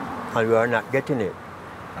 And we are not getting it.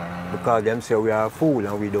 Because them say we are a fool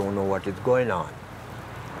and we don't know what is going on.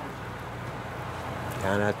 You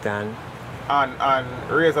understand? And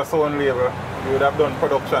Razor Sound label, you would have done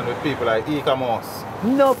production with people like Ika Moss.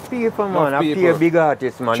 No people, man. I pay big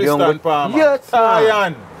artists, man. Tristan Palmer. Yes,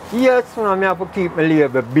 man. Yes, man. I have to keep my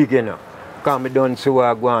label big enough. Because I don't see where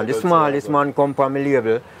I go on. The smallest man come from my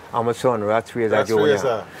label, and my son, Fraser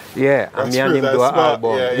Jr. Yeah, and me and him do an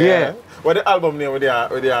album. Yeah. What the album name with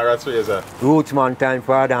the Fraser? Rootsman Time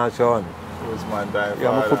Father and Son. Rootsman Time Father.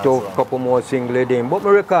 Yeah, I put out a couple more singles with him. But my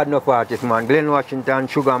record no artist, man. Glenn Washington,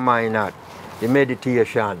 Sugar Minot, The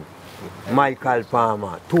Meditation, Michael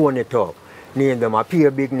Palmer, Tony Top. Name them, I pay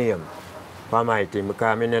a big name for my team because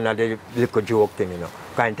I mean, the little joke thing, you know.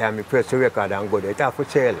 Kind of time I press the record and go there, it have to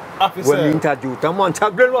sell. When we introduce a month,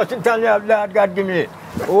 Glenn Washington, Lord God give me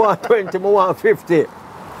 120, 150.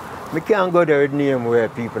 I can't go there with name where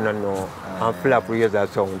people don't know and flap Razor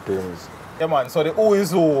Sound things. Yeah, man, so the who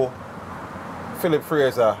is who Philip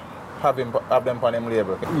Fraser have them on him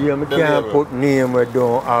label? Yeah, I can't put name we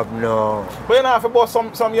don't have now. But you know, if you bought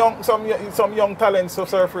some young talents to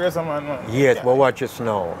Sir Fraser, man. Yes, but watch this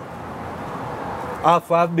now.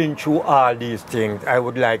 After I've been through all these things, I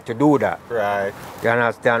would like to do that. Right. You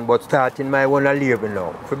understand? But starting my own label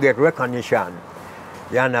now, forget recognition.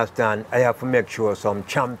 You understand? I have to make sure some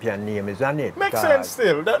champion name is on it. Makes sense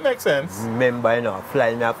still. That makes sense. Remember, you know,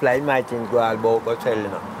 fly my things go all about go sell, you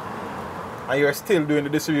know. And you're still doing the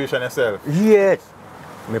distribution yourself? Yes.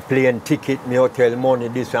 my plane ticket, my hotel money,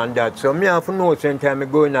 this and that. So me have to know sometime I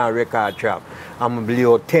go in a record shop, I'm going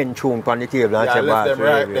to 10 tunes on the table and say, left them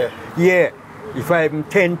right there. Yeah. If I have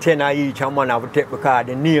 10 of each, I'm going to have to take the card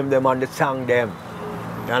and name them and the song them.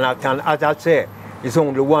 And as I say, it's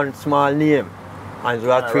only one small name. And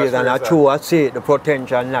so I trade and I true, I say the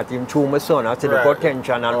potential, not him true my son. I say the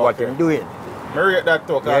potential and what him doing. I rate that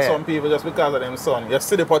talk, because some people just because of them son, you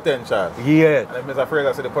see the potential. Yeah. And if Mr.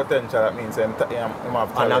 Fraser see the potential, that means him have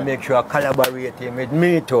talent. And I make sure I collaborate him with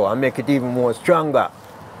me too and make it even more stronger.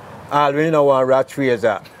 All we know one Rat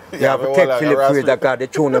Fraser. You have to take PHILLIP Fraser because the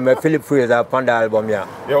tune of PHILLIP Fraser upon the album,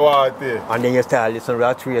 yeah. You want it? And then you start listening to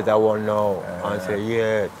Rat Fraser one now and say,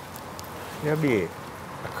 yeah. Yeah, be.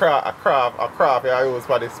 A craft you use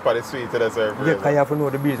for the street to the serve. Yeah, because you have to know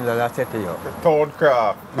the business as I said to you. The town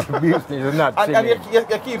craft. The business is not singing. And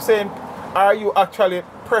you keep saying, are you actually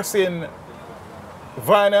pressing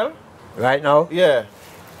vinyl? Right now? Yeah.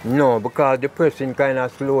 No, because the pressing kind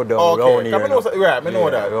of slow down around here. I know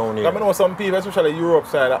that. I know some people, especially Europe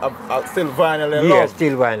side, are still vinyl and love.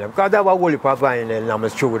 Still vinyl. Because that was whole heap of vinyl and I'm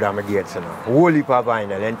sure that I'm getting some. Whole heap of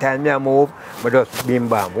vinyl. And time I move, I just bim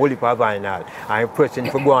bam. Whole heap of vinyl. I'm pressing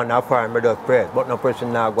for going that far, I just press. But no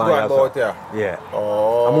pressing now going about yeah.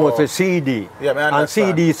 Oh. I'm also CD. Yeah, man. And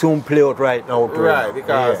CD soon play out right now too. Right,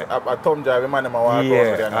 because a thumb drive, man, I'm walk over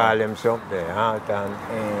there now. All them something there.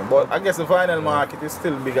 But I guess the vinyl market is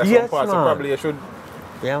still big. Some parts, so probably you should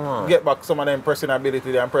get back some of them pressing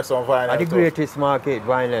ability and press on vinyl. The greatest market,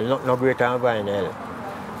 vinyl, no greater than vinyl.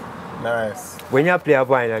 Nice. When you play a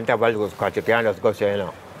vinyl and have a little scratch, you can't just go say, you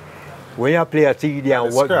know. When you play a CD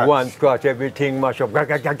and one scratch, everything mash up, you have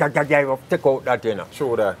to take out that, you know.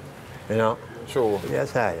 Show that. You know? Show.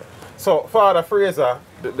 Yes, I. So, Father Fraser,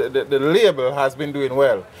 the label has been doing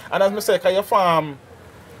well. And as I say, can you farm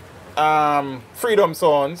Freedom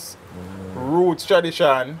Sounds, Roots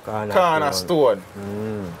Tradition, Cornerstone.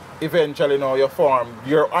 Eventually now you form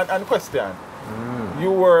your and question.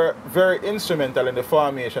 You were very instrumental in the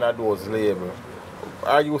formation of those labels.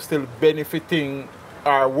 Are you still benefiting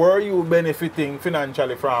or were you benefiting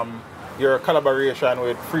financially from your collaboration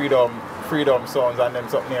with Freedom Sounds and them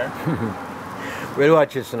something here? Well,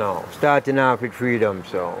 watch this now. Starting off with Freedom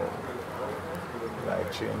Sound.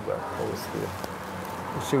 Like change that post here.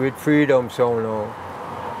 So with Freedom Sound now,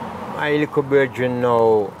 my little virgin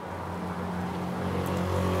now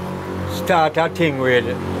start a thing with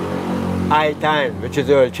High Time, which is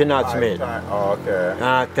Earl Chinat Smith. Oh,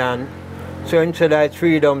 okay. So instead of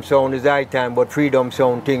Freedom Sound is High Time, but Freedom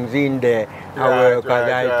Sound things in there, I work at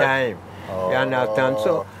High Time. You understand?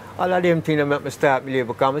 So all of them things make me start believe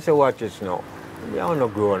because I say, watch this now. I don't know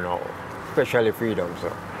grow now, especially Freedom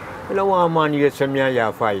Sound. I don't want man here say me and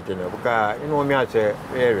you fight, you know, because you know me I say,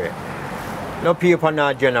 very. No people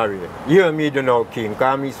not generate. You and me do know king,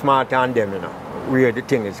 because I'm smarter than them, you know, where the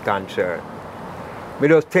thing is concerned. I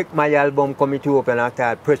just take my album, come to open and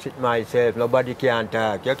start press it myself. Nobody can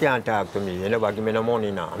talk. You can't talk to me. You never give me no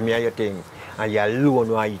money now. Me and your things. And you alone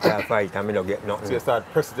why you can't fight and I don't get nothing. So you start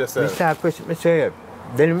pressing yourself? I start pressing myself.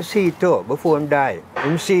 Then I see it too, before I die.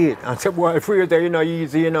 I see it. And say, boy, Fraser, you know,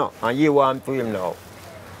 easy, you know. And you want to him now.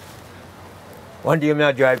 One day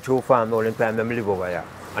I drive through farm all the time, I live over here.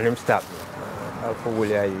 And him stop me.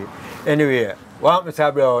 Anyway, what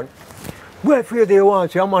Mr. Brown? Boy, Fraser, you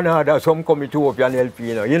want your man order some coming to up and help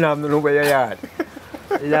you know. You know, I know where you're at.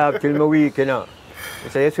 Laugh till my week, you know. I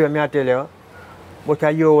say, yes, I tell you. But I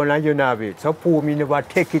you and you have it. So poor me never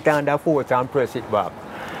take it under force and press it back.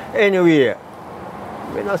 Anyway, I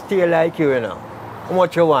don't stay like you, you know. How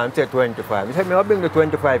much you want? Say 25. I said, I'll bring the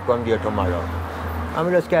 25 come here tomorrow. I'm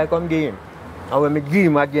just going to come give him. And when I give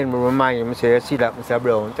him again, I remind him, I say, see that, Mr.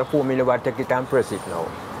 Brown, so poor me never take it and press it now.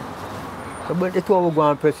 So, but the two will go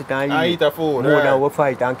and press it and eat a food, more than we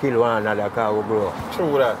fight and kill one another because we grow.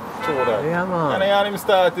 True that. Yeah, man. And I had him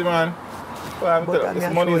started, man. Well,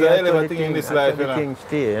 this money is a hell of a thing in this life, you know. Things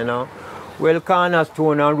stay, you know. Well,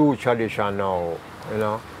 Cornerstone and Root Tradition now, you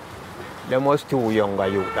know. They was two younger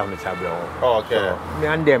youth than Mr. Brown. Okay. So, me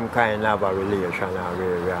and them kind of have a relation and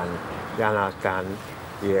you understand?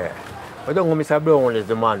 Yeah. But don't know Mr. Brown is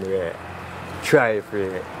the man where try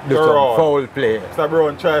to do some foul play. Mr.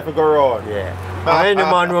 Brown try to go around. Yeah. And any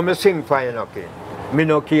man when I sing for you, okay, me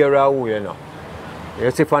no care who, you know.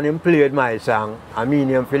 You see, when him played my song, I mean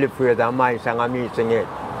him PHILLIP Fraser and my song, and me sing it.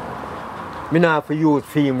 Me not have to use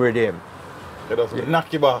theme with him. They just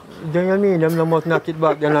knock it back. Do you mean? Them must knock it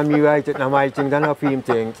back, then me write it, and my things, and theme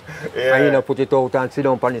things. Yeah. And you know, put it out and sit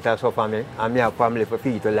down on it and suffer me. And me have family for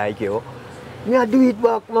people like you. Me a do it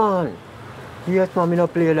back, man. Yes, man, me no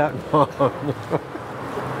play that.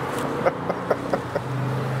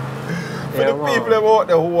 For the people out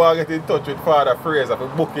there who want to get in touch with Father Fraser for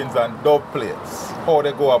bookings and dub plates, how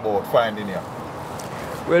they go about finding you?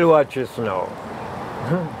 Well, watch this now.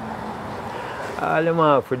 All them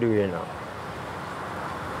have to do, you know.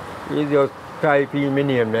 You just type in my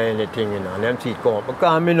name and anything, you know, and them see it come up. Because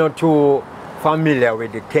I'm not too familiar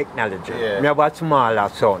with the technology. Yeah. I have a smaller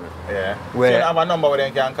son. Yeah. Where, so you have a number where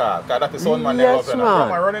they can call? Because that's the son man. Yes, man. man.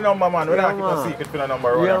 Yeah, run the number, man. We Yeah, don't keep a man. secret for the number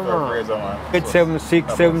running Yeah, for man. Fraser, man.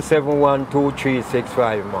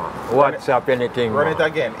 876-771-2365, man. WhatsApp, anything, Run man. it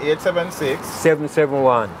again. 876.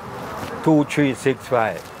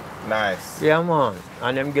 771-2365. Nice. Yeah, man.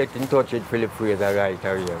 And them get in touch with PHILLIP Fraser right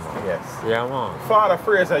away, man. Yes. Yeah, man. Father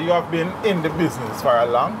Fraser, you have been in the business for a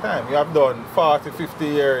long time. You have done 40, 50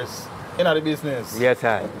 years in the business. Yes,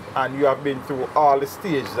 I. And you have been through all the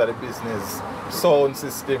stages of the business. Sound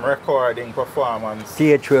system, recording, performance.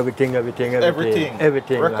 Theatre, everything. Everything.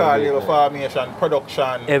 Record label formation,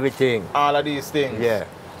 production. Everything. All of these things. Yeah.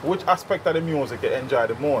 Which aspect of the music you enjoy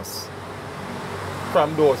the most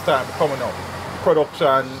from those times coming up?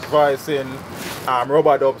 Production, voicing,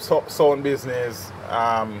 rubber dub, sound business,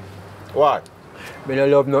 what? I don't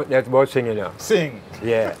love nothing else but singing now. Sing.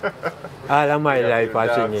 Yeah. All of my Yeah, life I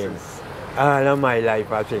singing. dances. All of my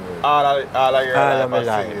life I singing. All of your All of my life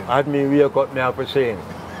life. singing. As me wake up, I have to sing.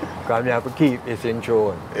 Because I have to keep this in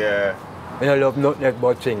tune. Yeah. I don't love nothing else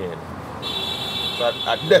but singing. That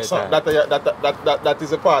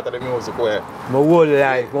is a part of the music where. My whole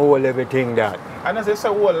life, my whole everything that. And as I say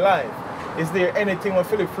whole life, is there anything where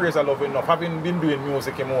PHILLIP Fraser love enough? Having been doing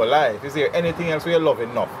music in my whole life, is there anything else where you love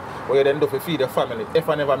enough? Where you then do to feed your family? If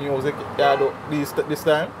I never music, you do this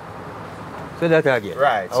time? So that again.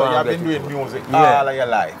 Right, so you have been doing music all of your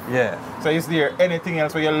life. Yeah. So is there anything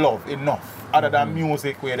else where you love enough other than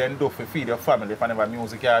music where you then do to feed your family if I never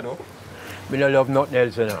music you do? I don't love nothing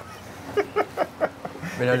else enough.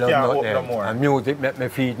 I don't love nothing else. And music make me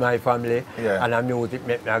feed my family. Yeah. And music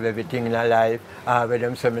make me have everything in life. When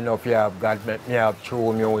them say me enough you have God make me have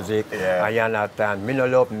true music. Yeah. And you understand. I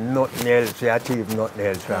don't love nothing else to achieve nothing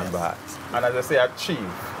else from that. And as I say,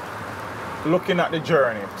 achieve. Looking at the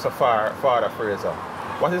journey so far, Father Fraser,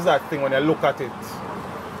 what is that thing when you look at it,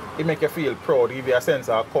 it make you feel proud, give you a sense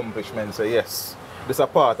of accomplishment, say yes, this is a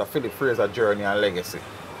part of PHILLIP Fraser journey and legacy?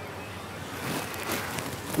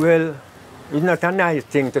 Well, it's not a nice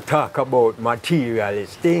thing to talk about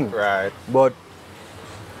materialist things. Right. But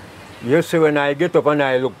you see when I get up and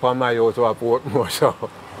I look for my house or Portmore, so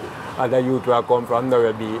as a youth who come from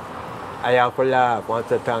Nairobi, I have to laugh and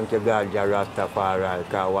say thank you God, Jah Rastafari,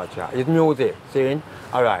 because watch that. It's music, see?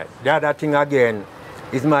 Alright, the other thing again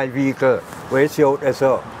is my vehicle. Where you see out there,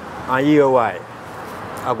 so, and here why.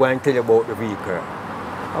 I'm going to tell you about the vehicle.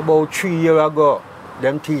 About 3 years ago,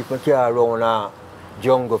 them thief me car around a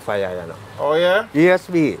jungle fire, you know. Oh yeah? Yes,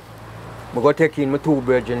 me. I go take in my two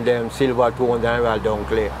virgin them, Silvertone and Royal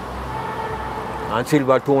Dunkley. And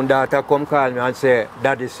Silvertone daughter come call me and say,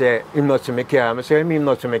 Daddy say, him not see me car. I say, him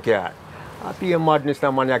not see me car. I pay madness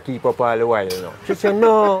that man I keep up all the while, you know. She said,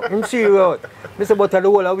 no, I'm serious. I said, but I the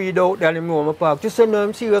whole of weed out there in the park. She said, no,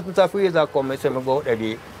 I'm serious, Mr. Fraser come. I said, I go out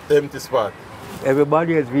there. Empty spot.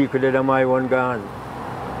 Everybody's vehicle that my one gone.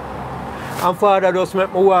 And Father just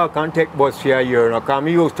make me walk and take bus for a year, you know, because I'm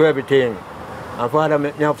used to everything. And Father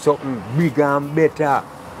make me have something bigger and better.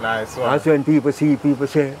 Nice one. And so when people see, people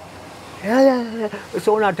say, yeah.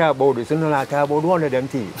 So we're not talking about this, we're not talking about one of them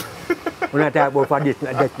thieves. We're not talking about for this,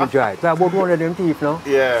 that's me try. Talk about one of them thieves now.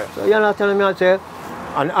 Yeah. So you're not telling me, I say,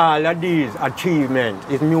 and all of these achievements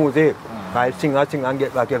is music. I sing and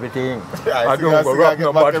get back everything. Yeah, I don't go rock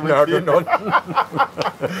no body, no do nothing.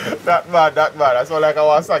 That bad. That's all like I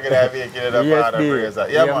was saying that making it a Yes, Father Fraser.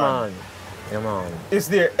 Yeah, man. Yeah, man. Is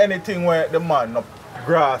there anything where the man not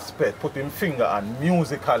grasp it, put him finger on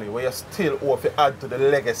musically, where you still want to add to the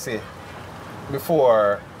legacy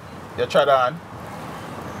before you try on?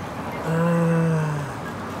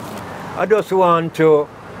 I just want to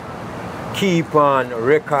keep on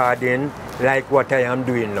recording like what I am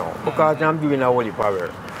doing now, because I'm doing a holy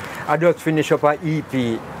power. I just finished up an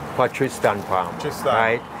EP for Tristan Palm. Tristan.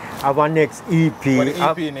 Right? I have a next EP. What the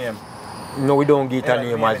EP name? No, we don't get a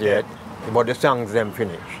name name as yet, but the songs them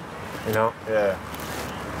finished. You know? Yeah.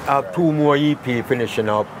 I have two more EP finishing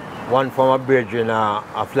up. One from a brethren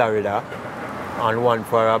in Florida, and one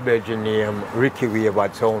for a brethren named Ricky Wave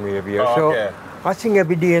at Soundwave here. Oh, so okay. I sing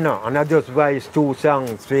every day now, and I just voice two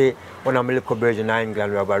songs. Say, when I'm a little brethren in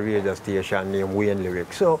England, we have a radio station named Wayne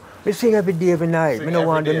Lyrics. So we sing every day, every night. We don't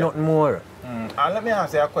want to do nothing more. And let me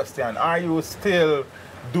ask you a question. Are you still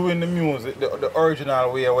doing the music the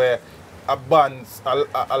original way, where a band's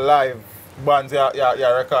a live bands you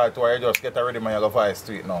record to, or you just get a rhythm and you go voice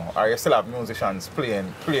to it now? Or you still have musicians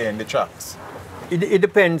playing the tracks? It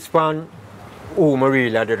depends on who I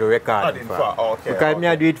really do the recording for. Okay, because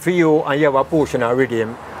I do it for you and you have a portion of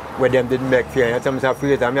rhythm where them didn't make for you. And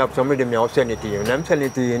sometimes I have some rhythm, I'll send it to you. And I'm sending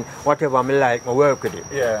it to you, whatever I like, I work with it.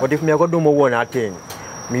 Yeah. But if I go do my own thing,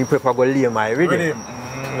 I prefer to lay my rhythm.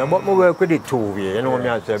 But I work with it two ways, you know what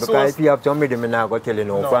I'm saying? Because if you have some rhythm, I'm not going to tell you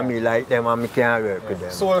no. For me like them, I can't work with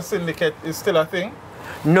them. Soul Syndicate is still a thing?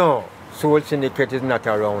 No. Soul Syndicate is not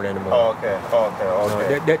around anymore. Okay.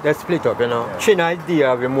 No, they split up, you know. Yeah. China idea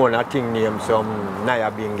have a thing named some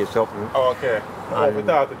Naya Bingi something. Okay. We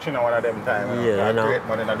talked to China one of them times. Yeah, you know. Great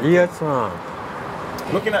money in the yes, man.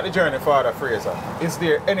 Looking at the journey, Father Fraser, is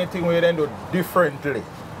there anything we then do differently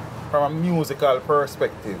from a musical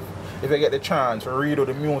perspective? If you get the chance to redo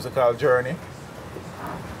the musical journey?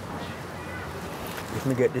 If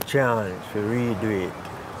we get the chance to redo it.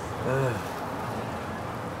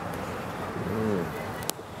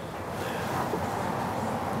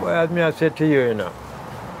 Well, as I said to you, you know,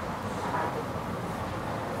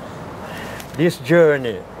 this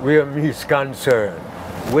journey where me is concerned,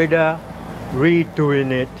 whether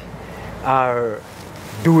redoing it or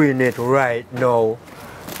doing it right now,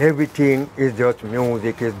 everything is just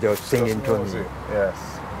music, is just singing just to me. Yes.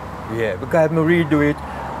 Yeah, because if I redo it,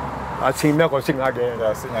 I sing, I go sing again.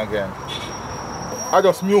 Yeah, sing again. I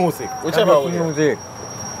just music, whichever way. Music.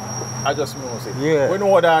 I just music. Yeah. We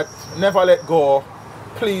know that never let go,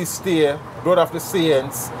 please stay, blood of the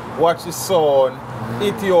saints, watch the sun,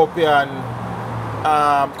 Ethiopian,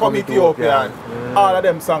 come Ethiopian. All of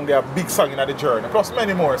them songs, they are big songs in the journey, plus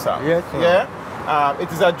many more songs. Yes, yeah.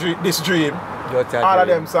 It is a dream, this dream. All of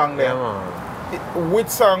them songs there. Which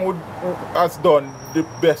song has done the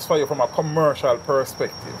best for you from a commercial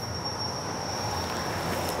perspective?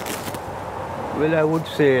 Well, I would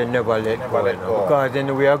say never let go. Because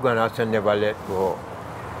then we are going to say never let go.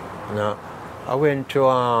 You know? I went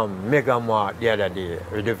to Mega Mart the other day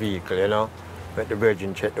with the vehicle, you know. But the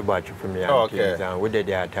Virgin checked the battery for me and things, and we did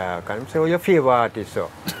the attack. And I say, "Oh, your favorite artist, so?"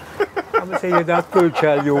 I say, "You're that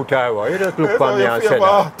spiritual youth, or you just look for me and say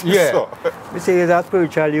that." Yeah. I say, "You're that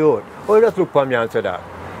spiritual youth." Oh, you just look for me and say that.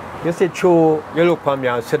 You say, "True, you look for me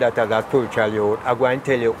and say that as a spiritual youth. I'm going to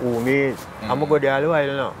tell you who me is. I'm going to go there all the while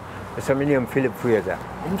now." I say, "My name is PHILLIP FRASER."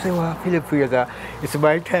 I say, "Well, PHILLIP FRASER, it's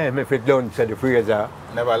by time if it done," said the Fraser.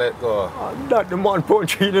 Never let go. That the man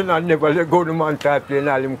punch in and never let go. The man type playing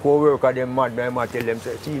all him co-work and them mad, my tell them,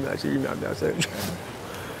 say, see me, I say.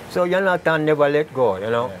 So you're not never let go, you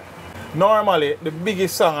know. Yeah. Normally, the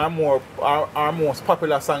biggest song our most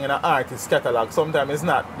popular song in an artist's catalog, sometimes it's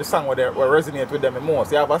not the song where resonate with them the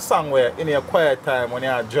most. You have a song where in your quiet time, when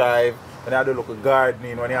you drive, when you do local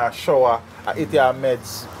gardening, when you shower, eat your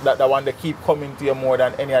meds, that one they keep coming to you more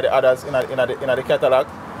than any of the others in the catalog.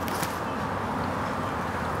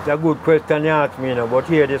 It's a good question you ask me, you know, but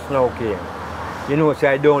here this now came. You know, say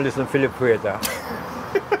I don't listen to PHILLIP FRASER.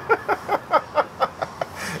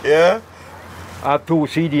 Yeah? I have 2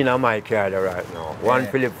 CD in my car right now. One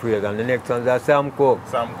PHILLIP FRASER and the next one's a Sam Cooke.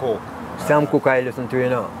 Sam Cooke. Sam Cooke I listen to, you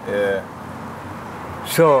know. Yeah.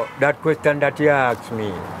 So that question that you asked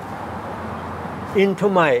me, into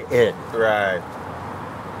my head. Right.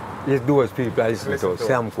 Is those people I listen to.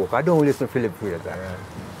 Sam Cooke. I don't listen to PHILLIP FRASER. Yeah.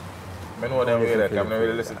 I know them way that, I'm not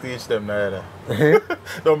really listen to teach them neither.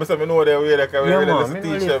 Don't say I know them way that, I'm not really listen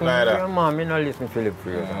to teach them neither. Yeah, man, I don't listen to PHILLIP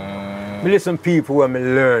FRASER. I listen to people who I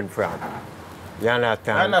learn from. You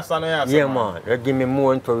understand? I understand what you're saying. Yeah, man. They give me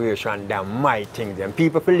more inspiration than my things. And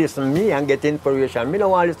people feel listen to me and get inspiration. Me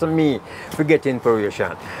don't want to listen to me to get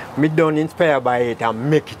inspiration. Me don't inspire by it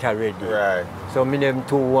and make it already. Right. So me them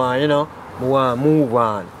two want, you know, want move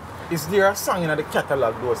on. Is there a song in the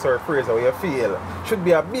catalog though, Sir Fraser, where you feel should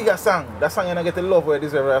be a bigger song? That song you don't get the love where it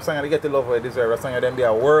deserves, a song you get the love where it deserves, a song you then be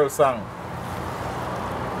a world song?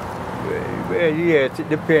 Well, yes, it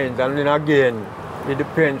depends. And then again, it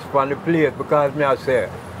depends on the place because me I say,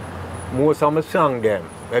 most of my songs them,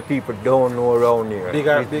 that people don't know around here.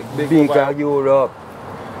 Bigger Europe.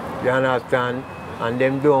 You understand? And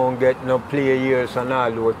them don't get no play years and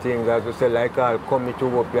all those things, as you say, like all Come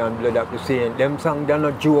Ethiopia and Blood of the Saint. Them songs, they're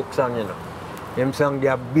not joke songs, you know. Them songs, they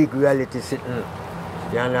are big reality sitting.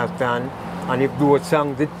 You understand? And if those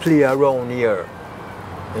songs that play around here,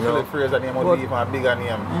 you know. PHILLIP FRASER name would be even a bigger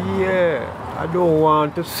name. Yeah, I don't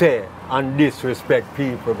want to say and disrespect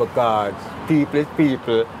people because people is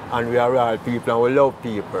people and we are all people and we love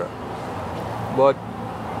people. But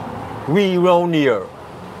we around here,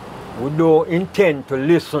 we don't intend to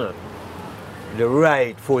listen the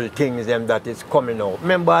rightful things them that is coming out.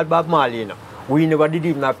 Remember Bob Marley, you know? we never did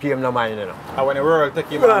even pay him no mind, you know. And when the world take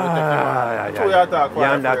him on, we take him on. True you talk You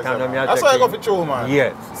understand me? That's why you go for true, man.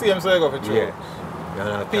 Yes. See him, so you go for true. Yes.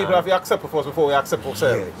 People have to accept us before we accept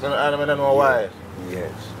ourselves. Yes. And I don't know why.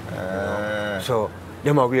 Yes. So,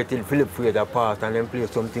 them are waiting Philip Fraser pass and then play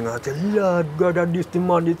something and say, Lord God, and this the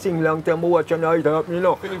man, the thing long time I watch and I happen, you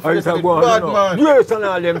know. Philip I Fraser go on, bad, you know. man. Yes, and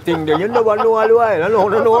all them things there. You never know all the while. I know.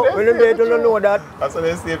 When you don't know that. That's what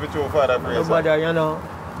they say for true, Father Fraser. Nobody, you know.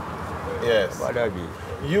 Yes. Bother be.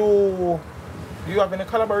 You have any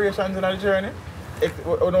collaborations in the journey?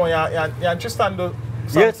 No, you Tristan do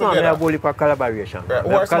songs Yes, man, I together? have only for collaboration. Right. I Who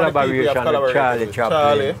are have some of the people you have collaboration with Charlie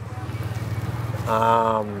collaborated with?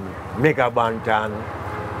 Chaplin, Mega Bantan,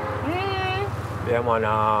 yeah,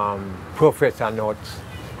 man, Professor Nuts.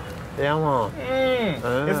 Yeah,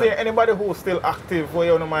 man. Is there anybody who's still active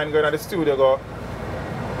where you don't mind going to the studio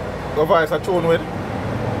go voice a tune with?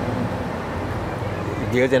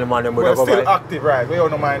 There's any man who We're go still by. active, right? We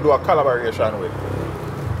don't mind do a collaboration with.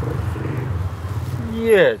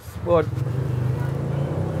 Yes, but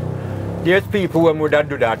there's people who would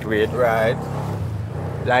do that with. Right.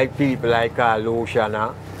 Like people like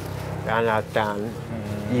Luciana, you understand?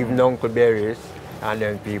 Even Uncle Berries, and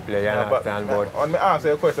then people, you understand? But when I answer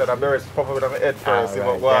your question, I'm very popular with my head first.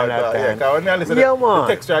 Right, But because when I listen to the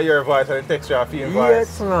texture of your voice and the texture of your voice.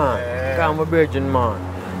 yes, man. I'm a virgin man,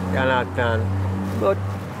 you understand? But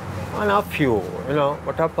on a few, you know,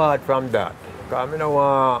 but apart from that, because I don't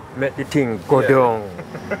want to make the thing go down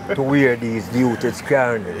to where these youth is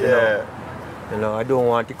carrying it, you know? You know, I don't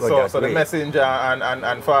want to go that So way. the messenger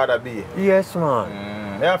and Father B. Yes,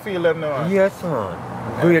 man. Yeah, I feel them now. Yes, man.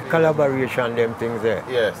 Great collaboration, them things there.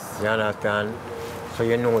 Yes. You understand? So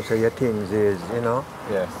you know, so your things is, you know.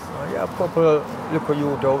 Yes. You have a couple little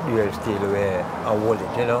youth out there still where I hold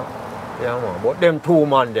it, you know. Yeah, man. But them two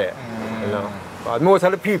man there, you know. But most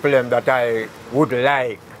of the people them that I would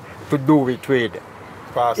like to do it with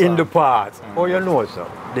in the past, oh, you know, so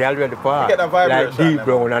they already passed. Like D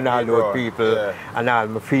Brown and all those people, and all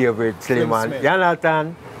my favorite Slim and, you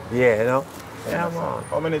understand? Yeah, you know. Yeah, man.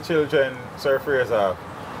 How many children Sir Fraser have?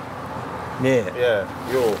 Yeah. Yeah,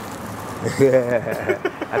 you.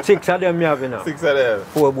 Yeah. 6 of them you have, you know. 6 of them?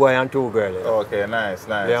 4 boys and 2 girls. Yeah. Okay, nice.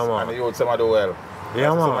 Yeah, man. And the youth, some of them well.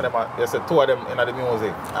 Yeah, man. Some of them are, you said 2 of them in the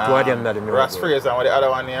music. 2 of them in the music. Ras Fraser, and what the other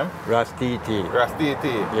one name? Ras TT. Ras TT.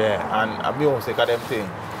 Yeah. And music of them thing.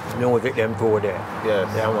 Music them 2 there. Yes.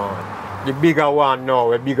 Yeah, man. The bigger one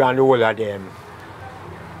now, the bigger and the older them.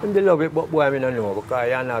 And they love it, but boy, I don't know, because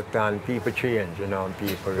you understand, people change, you know, and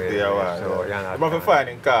people really. Yeah, well, so, yeah. You You must be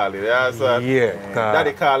finding Carly, yeah, so. Yeah.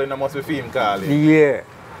 Daddy Carly, no must be film Carly. Yeah.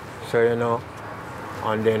 So, you know,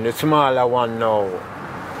 and then the smaller one now,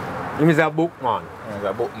 he's a bookman. He's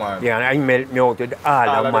a bookman. Yeah, and he helped me out with all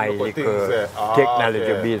of my little little things,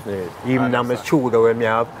 technology business. Even now my studio where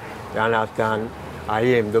I have, you understand, I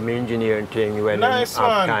am the engineering thing when nice,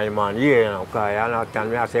 I have time, man. Yeah, you know, because I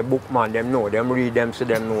understand, I say bookman, them know, them read them, so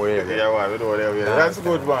them know. Yeah, well, we know them, yeah. That's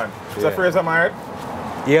good, man. So Fraser married?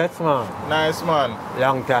 Yes, man. Nice, man.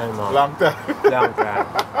 Long time, man. Long time. Long time.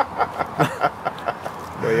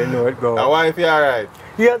 But you know it goes. And wife, you alright?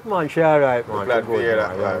 Yes, man, she alright, man. Glad to hear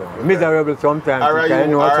that, man. Miserable sometimes. Alright,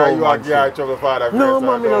 you are trouble, Father. No,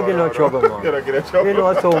 man, we don't get no trouble, man. You don't get no trouble. You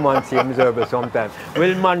know how man say miserable sometimes.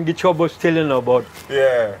 Well, man, get trouble still, you know, but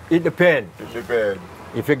yeah. It depends. It depends.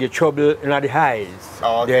 If you get trouble in the eyes,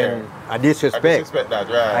 then I disrespect. I disrespect that,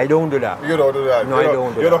 right? I don't do that. You don't do that? No, I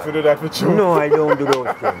don't do that. You don't do that for true? No, I don't do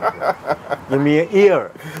those things. You may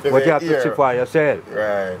hear, but you have to see for yourself.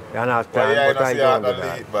 Right. You understand? But I don't do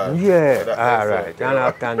that. Yeah, all right. You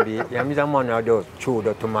understand? Yeah, I'm a man who does chew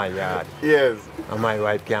to my yard. Yes. And my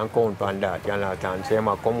wife can't count on that. You understand? So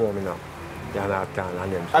I come home now. You understand?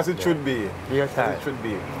 And them as it should be. Yes, as it should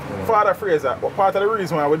be. Father Fraser, part of the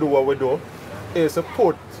reason why we do what we do is to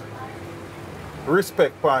put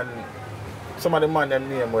respect on some of the man them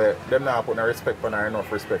name where them not put no respect on or enough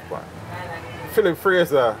respect on. Philip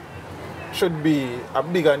Fraser should be a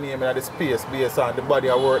bigger name in the space based on the body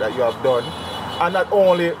of work that you have done. And not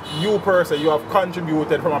only you person, you have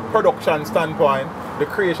contributed from a production standpoint, the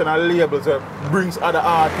creation of labels that brings other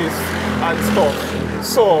artists and stuff.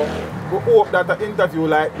 So we hope that an interview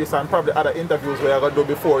like this and probably other interviews where you're going to do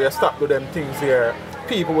before you start to them things here,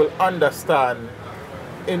 people will understand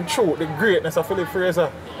in truth the greatness of Philip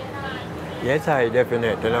Fraser. Yes, I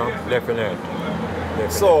definitely, you know, definitely.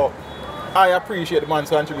 So I appreciate the man's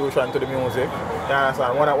contribution to the music. You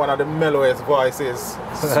understand? One of the mellowest voices,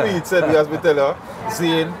 sweet said we as we tell her,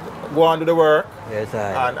 Zane, go on to the work. Yes,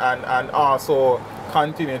 I. And also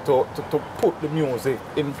continue to put the music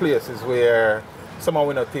in places where someone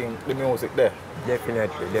will not think the music there.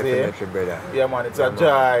 Definitely, brother. Yeah, man, it's a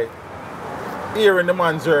joy hearing the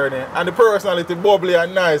man's journey and the personality bubbly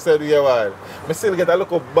and nice. Yeah, man. I still get a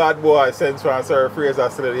look of bad boy sense from Sir Fraser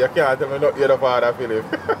still. You can't tell me not yet of Father Philip.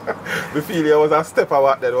 The feeling was a step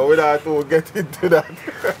of that, but we don't have to get into that.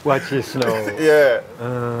 Watch this now. Yeah.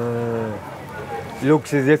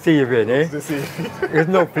 Looks is deceiving, eh? It's deceiving. There's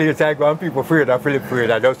no place I go and people afraid of Philip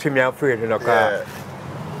Fraser. Don't see me afraid, you know, because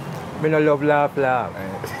I don't love laugh.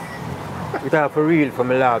 It's all for real for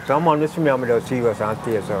me laugh. So I'm on to see me, I'm just serious and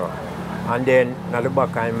stay so. And then, at the back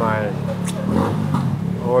of my mind,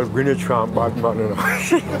 all Greenwich from Batman, you know.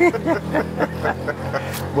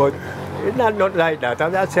 But it's not like that.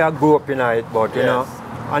 I say I grew up in it, but you know,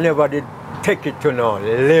 I never did take it to no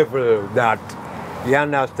level that, you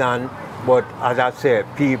understand? But as I said,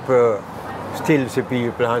 people still see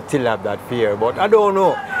people and still have that fear. But I don't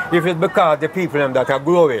know if it's because the people that are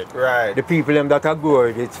growing, right. The people that are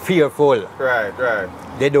growing, it's fearful. Right.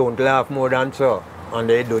 They don't laugh more than so, and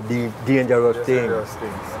they do dangerous things.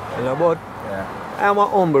 You know, but I'm a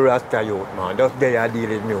humble Rasta youth, man. Just there I deal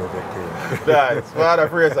with music. That's Father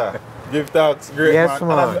Fraser. Give thanks, great yes,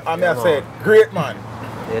 man. And I said, great man.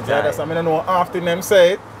 Yes, that's I don't know often them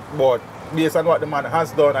say it, but based on what the man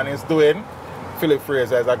has done and is doing, Philip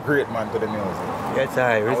Fraser is a great man to the music. Yes,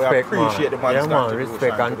 I respect, we appreciate the man's contribution.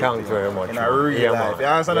 Respect and thanks very much. In a real life. You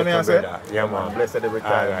understand what I say? Yeah, man. Blessed every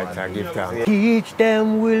time. All right, I give thanks. Teach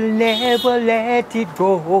them will never let it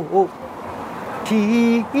go.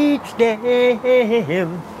 Teach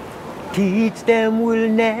them will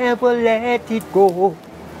never let it go.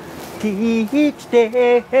 Teach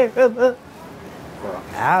them.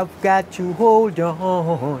 I've got to hold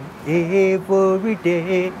on every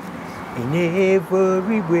day, in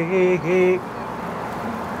every way,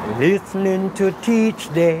 listening to teach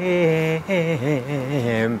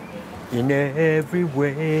them in every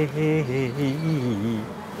way.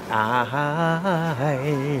 I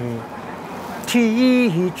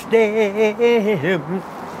teach them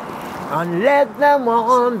and let them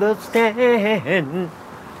understand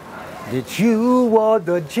that you are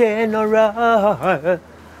the general,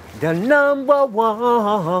 the number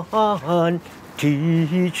one.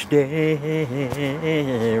 Teach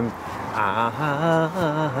them.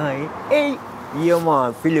 Hey, yeah,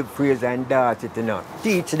 man, Philip Fraser and that's it, you know.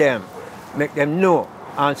 Teach them. Make them know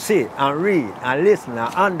and see and read and listen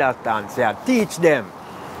and understand. Say, I teach them.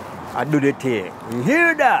 I do the thing. You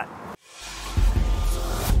hear that?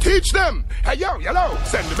 Teach them. Hey, yo, hello.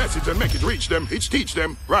 Send the message and make it reach them. It's teach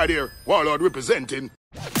them. Right here. Warlord representing.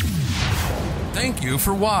 Thank you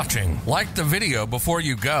for watching. Like the video before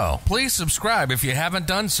you go. Please subscribe if you haven't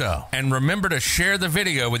done so. And remember to share the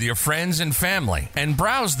video with your friends and family. And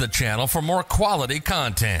browse the channel for more quality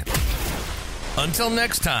content. Until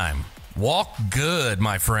next time, walk good,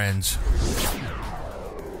 my friends.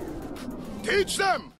 Teach them.